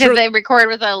 I think that they record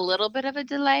with a little bit of a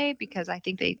delay because I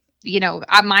think they,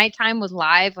 my time was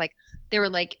live. Like they were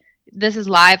like, this is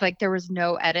live. Like there was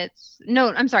no edits.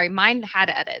 No, I'm sorry. Mine had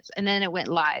edits and then it went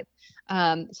live.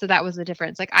 So that was the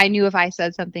difference. Like I knew if I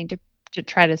said something to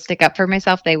try to stick up for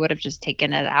myself, they would have just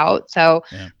taken it out. So,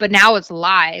 But now it's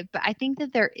live. But I think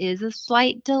that there is a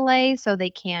slight delay so they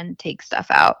can take stuff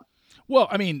out. Well,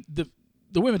 I mean, the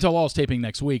Women Tell All is taping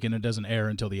next week and it doesn't air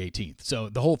until the 18th. So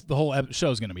the whole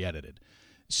show is going to be edited.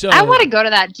 So I want to go to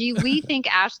that. Do we think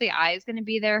Ashley I is going to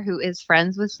be there, who is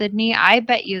friends with Sydney? I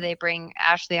bet you they bring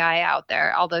Ashley I out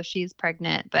there, although she's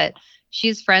pregnant, but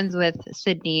she's friends with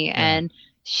Sydney and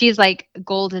she's like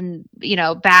golden,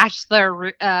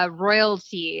 bachelor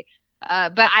royalty.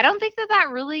 But I don't think that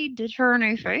really did her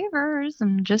any favors.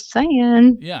 I'm just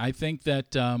saying. Yeah, I think that,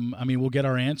 we'll get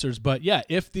our answers. But yeah,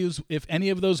 if any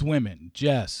of those women,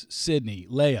 Jess, Sydney,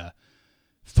 Leah,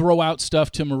 throw out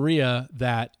stuff to Maria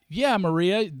that,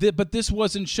 Maria, but this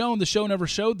wasn't shown. The show never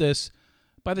showed this.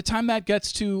 by the time that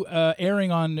gets to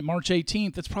airing on March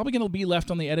 18th, it's probably going to be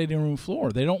left on the editing room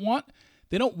floor. They don't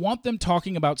want them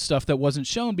talking about stuff that wasn't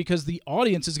shown, because the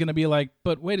audience is going to be like,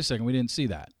 but wait a second, we didn't see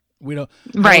that. We don't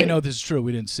right. We know this is true.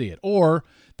 We didn't see it. Or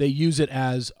they use it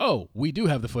as, oh, we do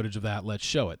have the footage of that. Let's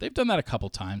show it. They've done that a couple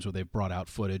times where they've brought out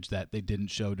footage that they didn't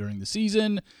show during the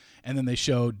season, and then they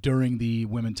showed during the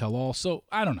Women Tell All. So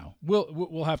I don't know.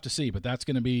 We'll have to see. But that's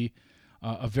going to be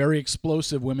a very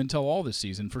explosive Women Tell All this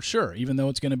season for sure. Even though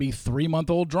it's going to be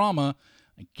 3-month-old drama,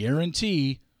 I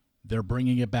guarantee they're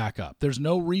bringing it back up. There's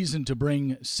no reason to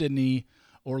bring Sydney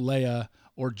or Leia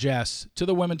or Jess to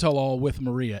the Women Tell All with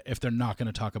Maria if they're not going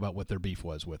to talk about what their beef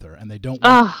was with her, and they don't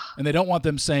want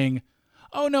them saying,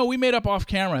 "Oh no, we made up off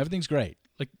camera. Everything's great."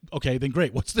 Like, okay, then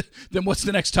great. What's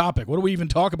the next topic? What do we even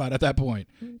talk about at that point?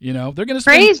 You know, they're going to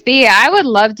praise be. I would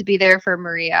love to be there for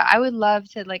Maria. I would love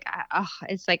to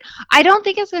it's like, I don't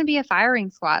think it's going to be a firing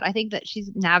squad. I think that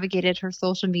she's navigated her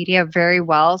social media very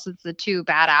well since the 2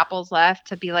 bad apples left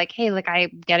to be like, hey, like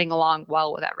I'm getting along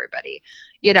well with everybody.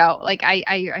 You know, like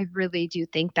I really do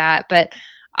think that, but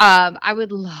I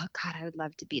would love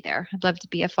to be there. I'd love to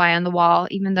be a fly on the wall,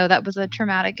 even though that was a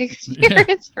traumatic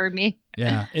experience for me.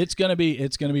 Yeah, it's gonna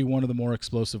be one of the more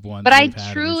explosive ones. But I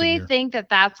truly think that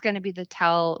that's going to be the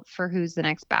tell for who's the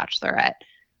next Bachelorette.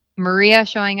 Maria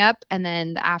showing up, and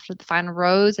then after the final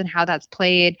rose and how that's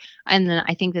played, and then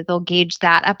I think that they'll gauge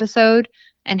that episode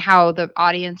and how the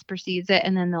audience perceives it,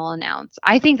 and then they'll announce.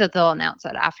 I think that they'll announce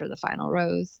it after the final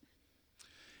rose.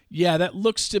 Yeah, that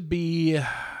looks to be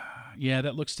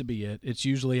it. It's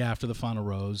usually after the final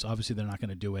rose. Obviously, they're not going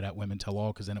to do it at Women Tell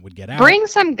All because then it would get out. Bring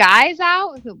some guys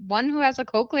out. One who has a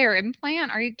cochlear implant.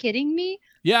 Are you kidding me?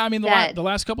 Yeah, I mean, the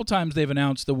last couple times they've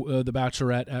announced the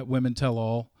Bachelorette at Women Tell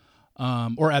All,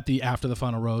 or at the after the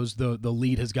final rose, the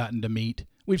lead has gotten to meet.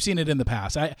 We've seen it in the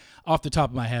past. Off the top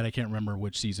of my head, I can't remember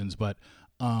which seasons, but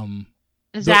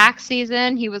Zach's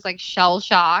season, he was like shell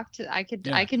shocked. I can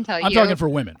tell you. I'm talking for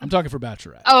women. I'm talking for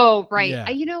Bachelorette. Oh, right. Yeah.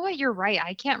 You know what? You're right.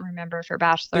 I can't remember for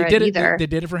Bachelorette either. They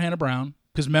did it for Hannah Brown.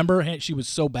 Because remember, she was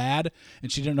so bad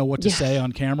and she didn't know what to say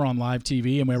on camera on live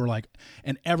TV. And we were like,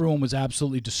 and everyone was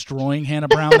absolutely destroying Hannah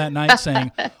Brown that night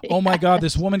saying, oh my God,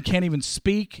 this woman can't even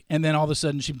speak. And then all of a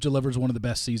sudden she delivers one of the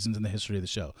best seasons in the history of the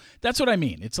show. That's what I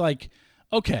mean. It's like,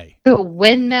 okay. The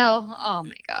windmill. Oh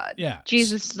my God. Yeah.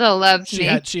 Jesus still loves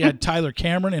me. She had Tyler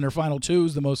Cameron in her final 2,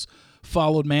 who's the most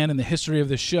followed man in the history of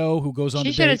the show, who goes on.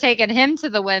 She should have taken him to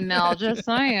the windmill. Just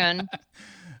saying.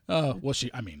 Well,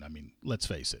 I mean, let's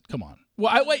face it. Come on.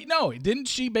 Well, no, didn't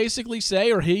she basically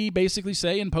say, or he basically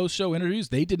say in post-show interviews,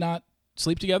 they did not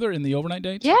sleep together in the overnight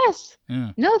dates? Yes.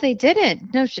 Yeah. No, they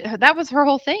didn't. No, that was her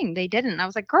whole thing. They didn't. I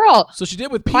was like, girl. So she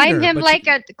did with Peter. Climb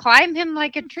him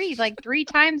like a tree, like 3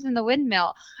 times in the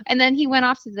windmill, and then he went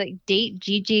off to date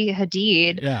Gigi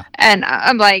Hadid. Yeah. And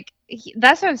I'm like,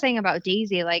 that's what I'm saying about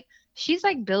Daisy. Like, she's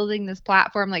like building this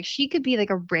platform. Like, she could be like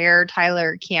a rare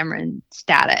Tyler Cameron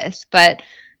status, but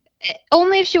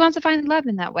only if she wants to find love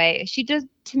in that way.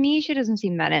 To me, she doesn't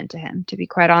seem that into him, to be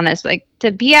quite honest. Like,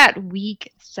 to be at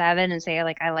week 7 and say,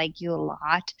 like, I like you a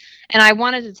lot. And I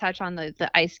wanted to touch on the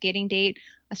ice skating date.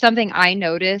 Something I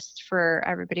noticed for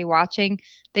everybody watching,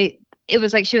 it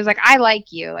was like, she was like, I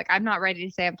like you. Like, I'm not ready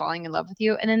to say I'm falling in love with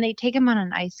you. And then they take him on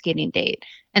an ice skating date.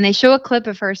 And they show a clip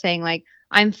of her saying, like,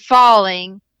 I'm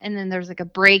falling. And then there's like a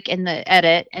break in the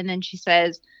edit. And then she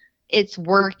says, it's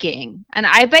working. And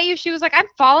I bet you she was like, I'm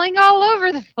falling all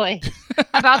over the place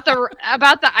about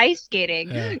the ice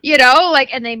skating, you know, like,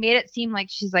 and they made it seem like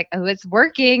she's like, oh, it's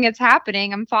working. It's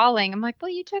happening. I'm falling. I'm like, well,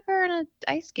 you took her on an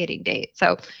ice skating date.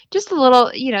 So just a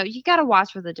little, you know, you got to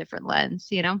watch with a different lens,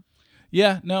 you know?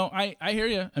 Yeah, no, I hear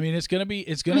you. I mean, it's going to be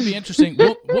interesting.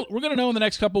 we're going to know in the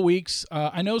next couple weeks.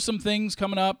 I know some things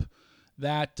coming up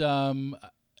that,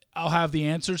 I'll have the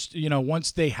answers, you know,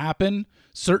 once they happen,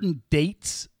 certain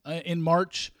dates in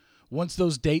March. Once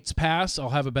those dates pass,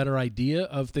 I'll have a better idea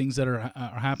of things that are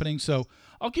happening. So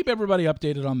I'll keep everybody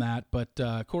updated on that.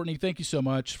 But Courtney, thank you so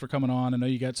much for coming on. I know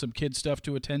you got some kid stuff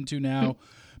to attend to now.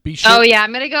 Be sure. Oh yeah,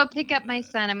 I'm gonna go pick up my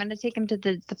son. I'm gonna take him to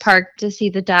the park to see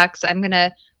the ducks. I'm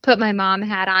gonna put my mom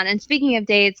hat on. And speaking of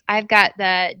dates, I've got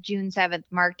the June 7th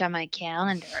marked on my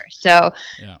calendar. So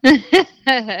yeah,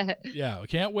 I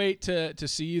can't wait to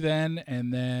see you then.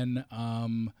 And then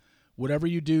whatever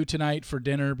you do tonight for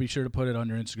dinner, be sure to put it on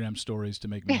your Instagram stories to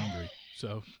make me hungry.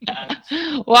 So,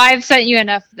 well, I've sent you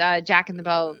enough Jack in the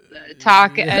Box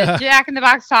tacos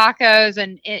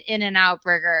and In-N-Out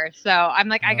burger. So I'm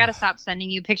like, I gotta stop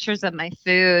sending you pictures of my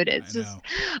food.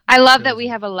 I love that we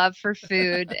have a love for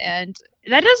food, and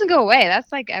that doesn't go away.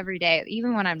 That's like every day,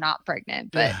 even when I'm not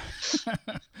pregnant. But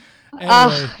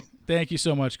anyway, Thank you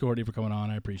so much, Courtney, for coming on.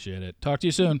 I appreciate it. Talk to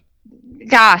you soon.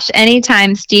 Gosh,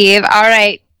 anytime, Steve. All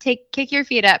right. Kick your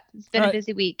feet up. It's been a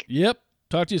busy week. Yep.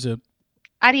 Talk to you soon.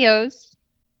 Adios.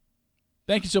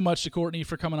 Thank you so much to Courtney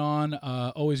for coming on.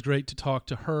 Always great to talk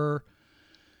to her.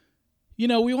 You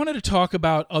know, we wanted to talk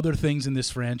about other things in this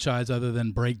franchise other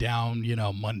than break down,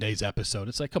 Monday's episode.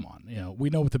 It's like, come on, we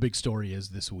know what the big story is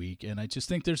this week. And I just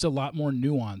think there's a lot more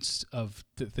nuance of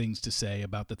things to say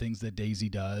about the things that Daisy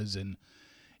does. And,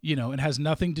 it has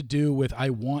nothing to do with, I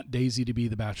want Daisy to be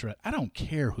the Bachelorette. I don't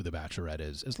care who the Bachelorette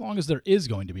is. As long as there is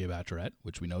going to be a Bachelorette,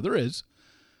 which we know there is,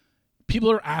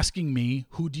 people are asking me,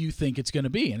 who do you think it's going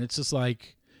to be? And it's just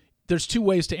like, there's two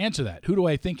ways to answer that. Who do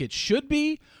I think it should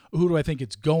be? Or who do I think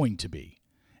it's going to be?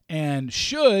 And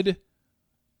should,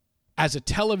 as a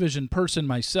television person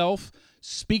myself,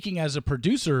 speaking as a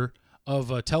producer of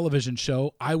a television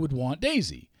show, I would want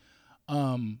Daisy.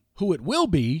 Who it will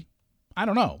be, I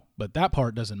don't know. But that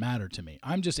part doesn't matter to me.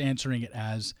 I'm just answering it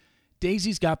as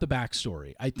Daisy's got the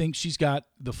backstory. I think she's got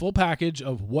the full package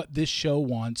of what this show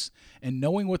wants, and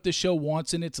knowing what this show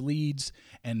wants in its leads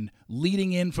and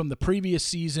leading in from the previous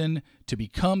season to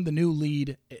become the new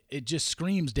lead, it just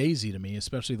screams Daisy to me,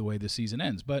 especially the way this season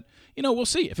ends. But, we'll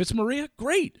see. If it's Maria,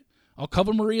 great. I'll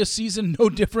cover Maria's season no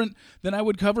different than I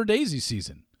would cover Daisy's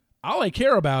season. All I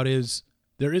care about is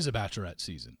there is a Bachelorette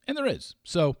season, and there is.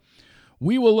 So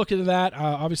we will look into that.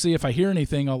 Obviously, if I hear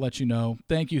anything, I'll let you know.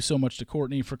 Thank you so much to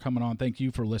Courtney for coming on. Thank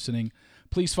you for listening.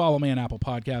 Please follow me on Apple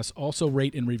Podcasts. Also,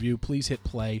 rate and review. Please hit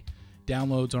play.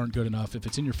 Downloads aren't good enough. If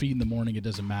it's in your feed in the morning, it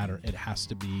doesn't matter. It has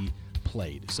to be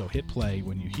played. So hit play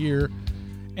when you hear.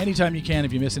 Anytime you can.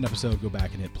 If you miss an episode, go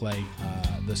back and hit play.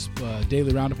 This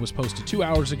Daily Roundup was posted 2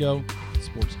 hours ago.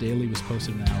 Sports Daily was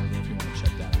posted an hour ago if you want to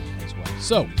check that out as well.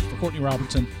 So, for Courtney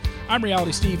Robertson, I'm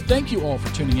Reality Steve. Thank you all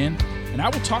for tuning in. And I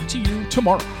will talk to you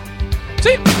tomorrow.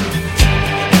 See you.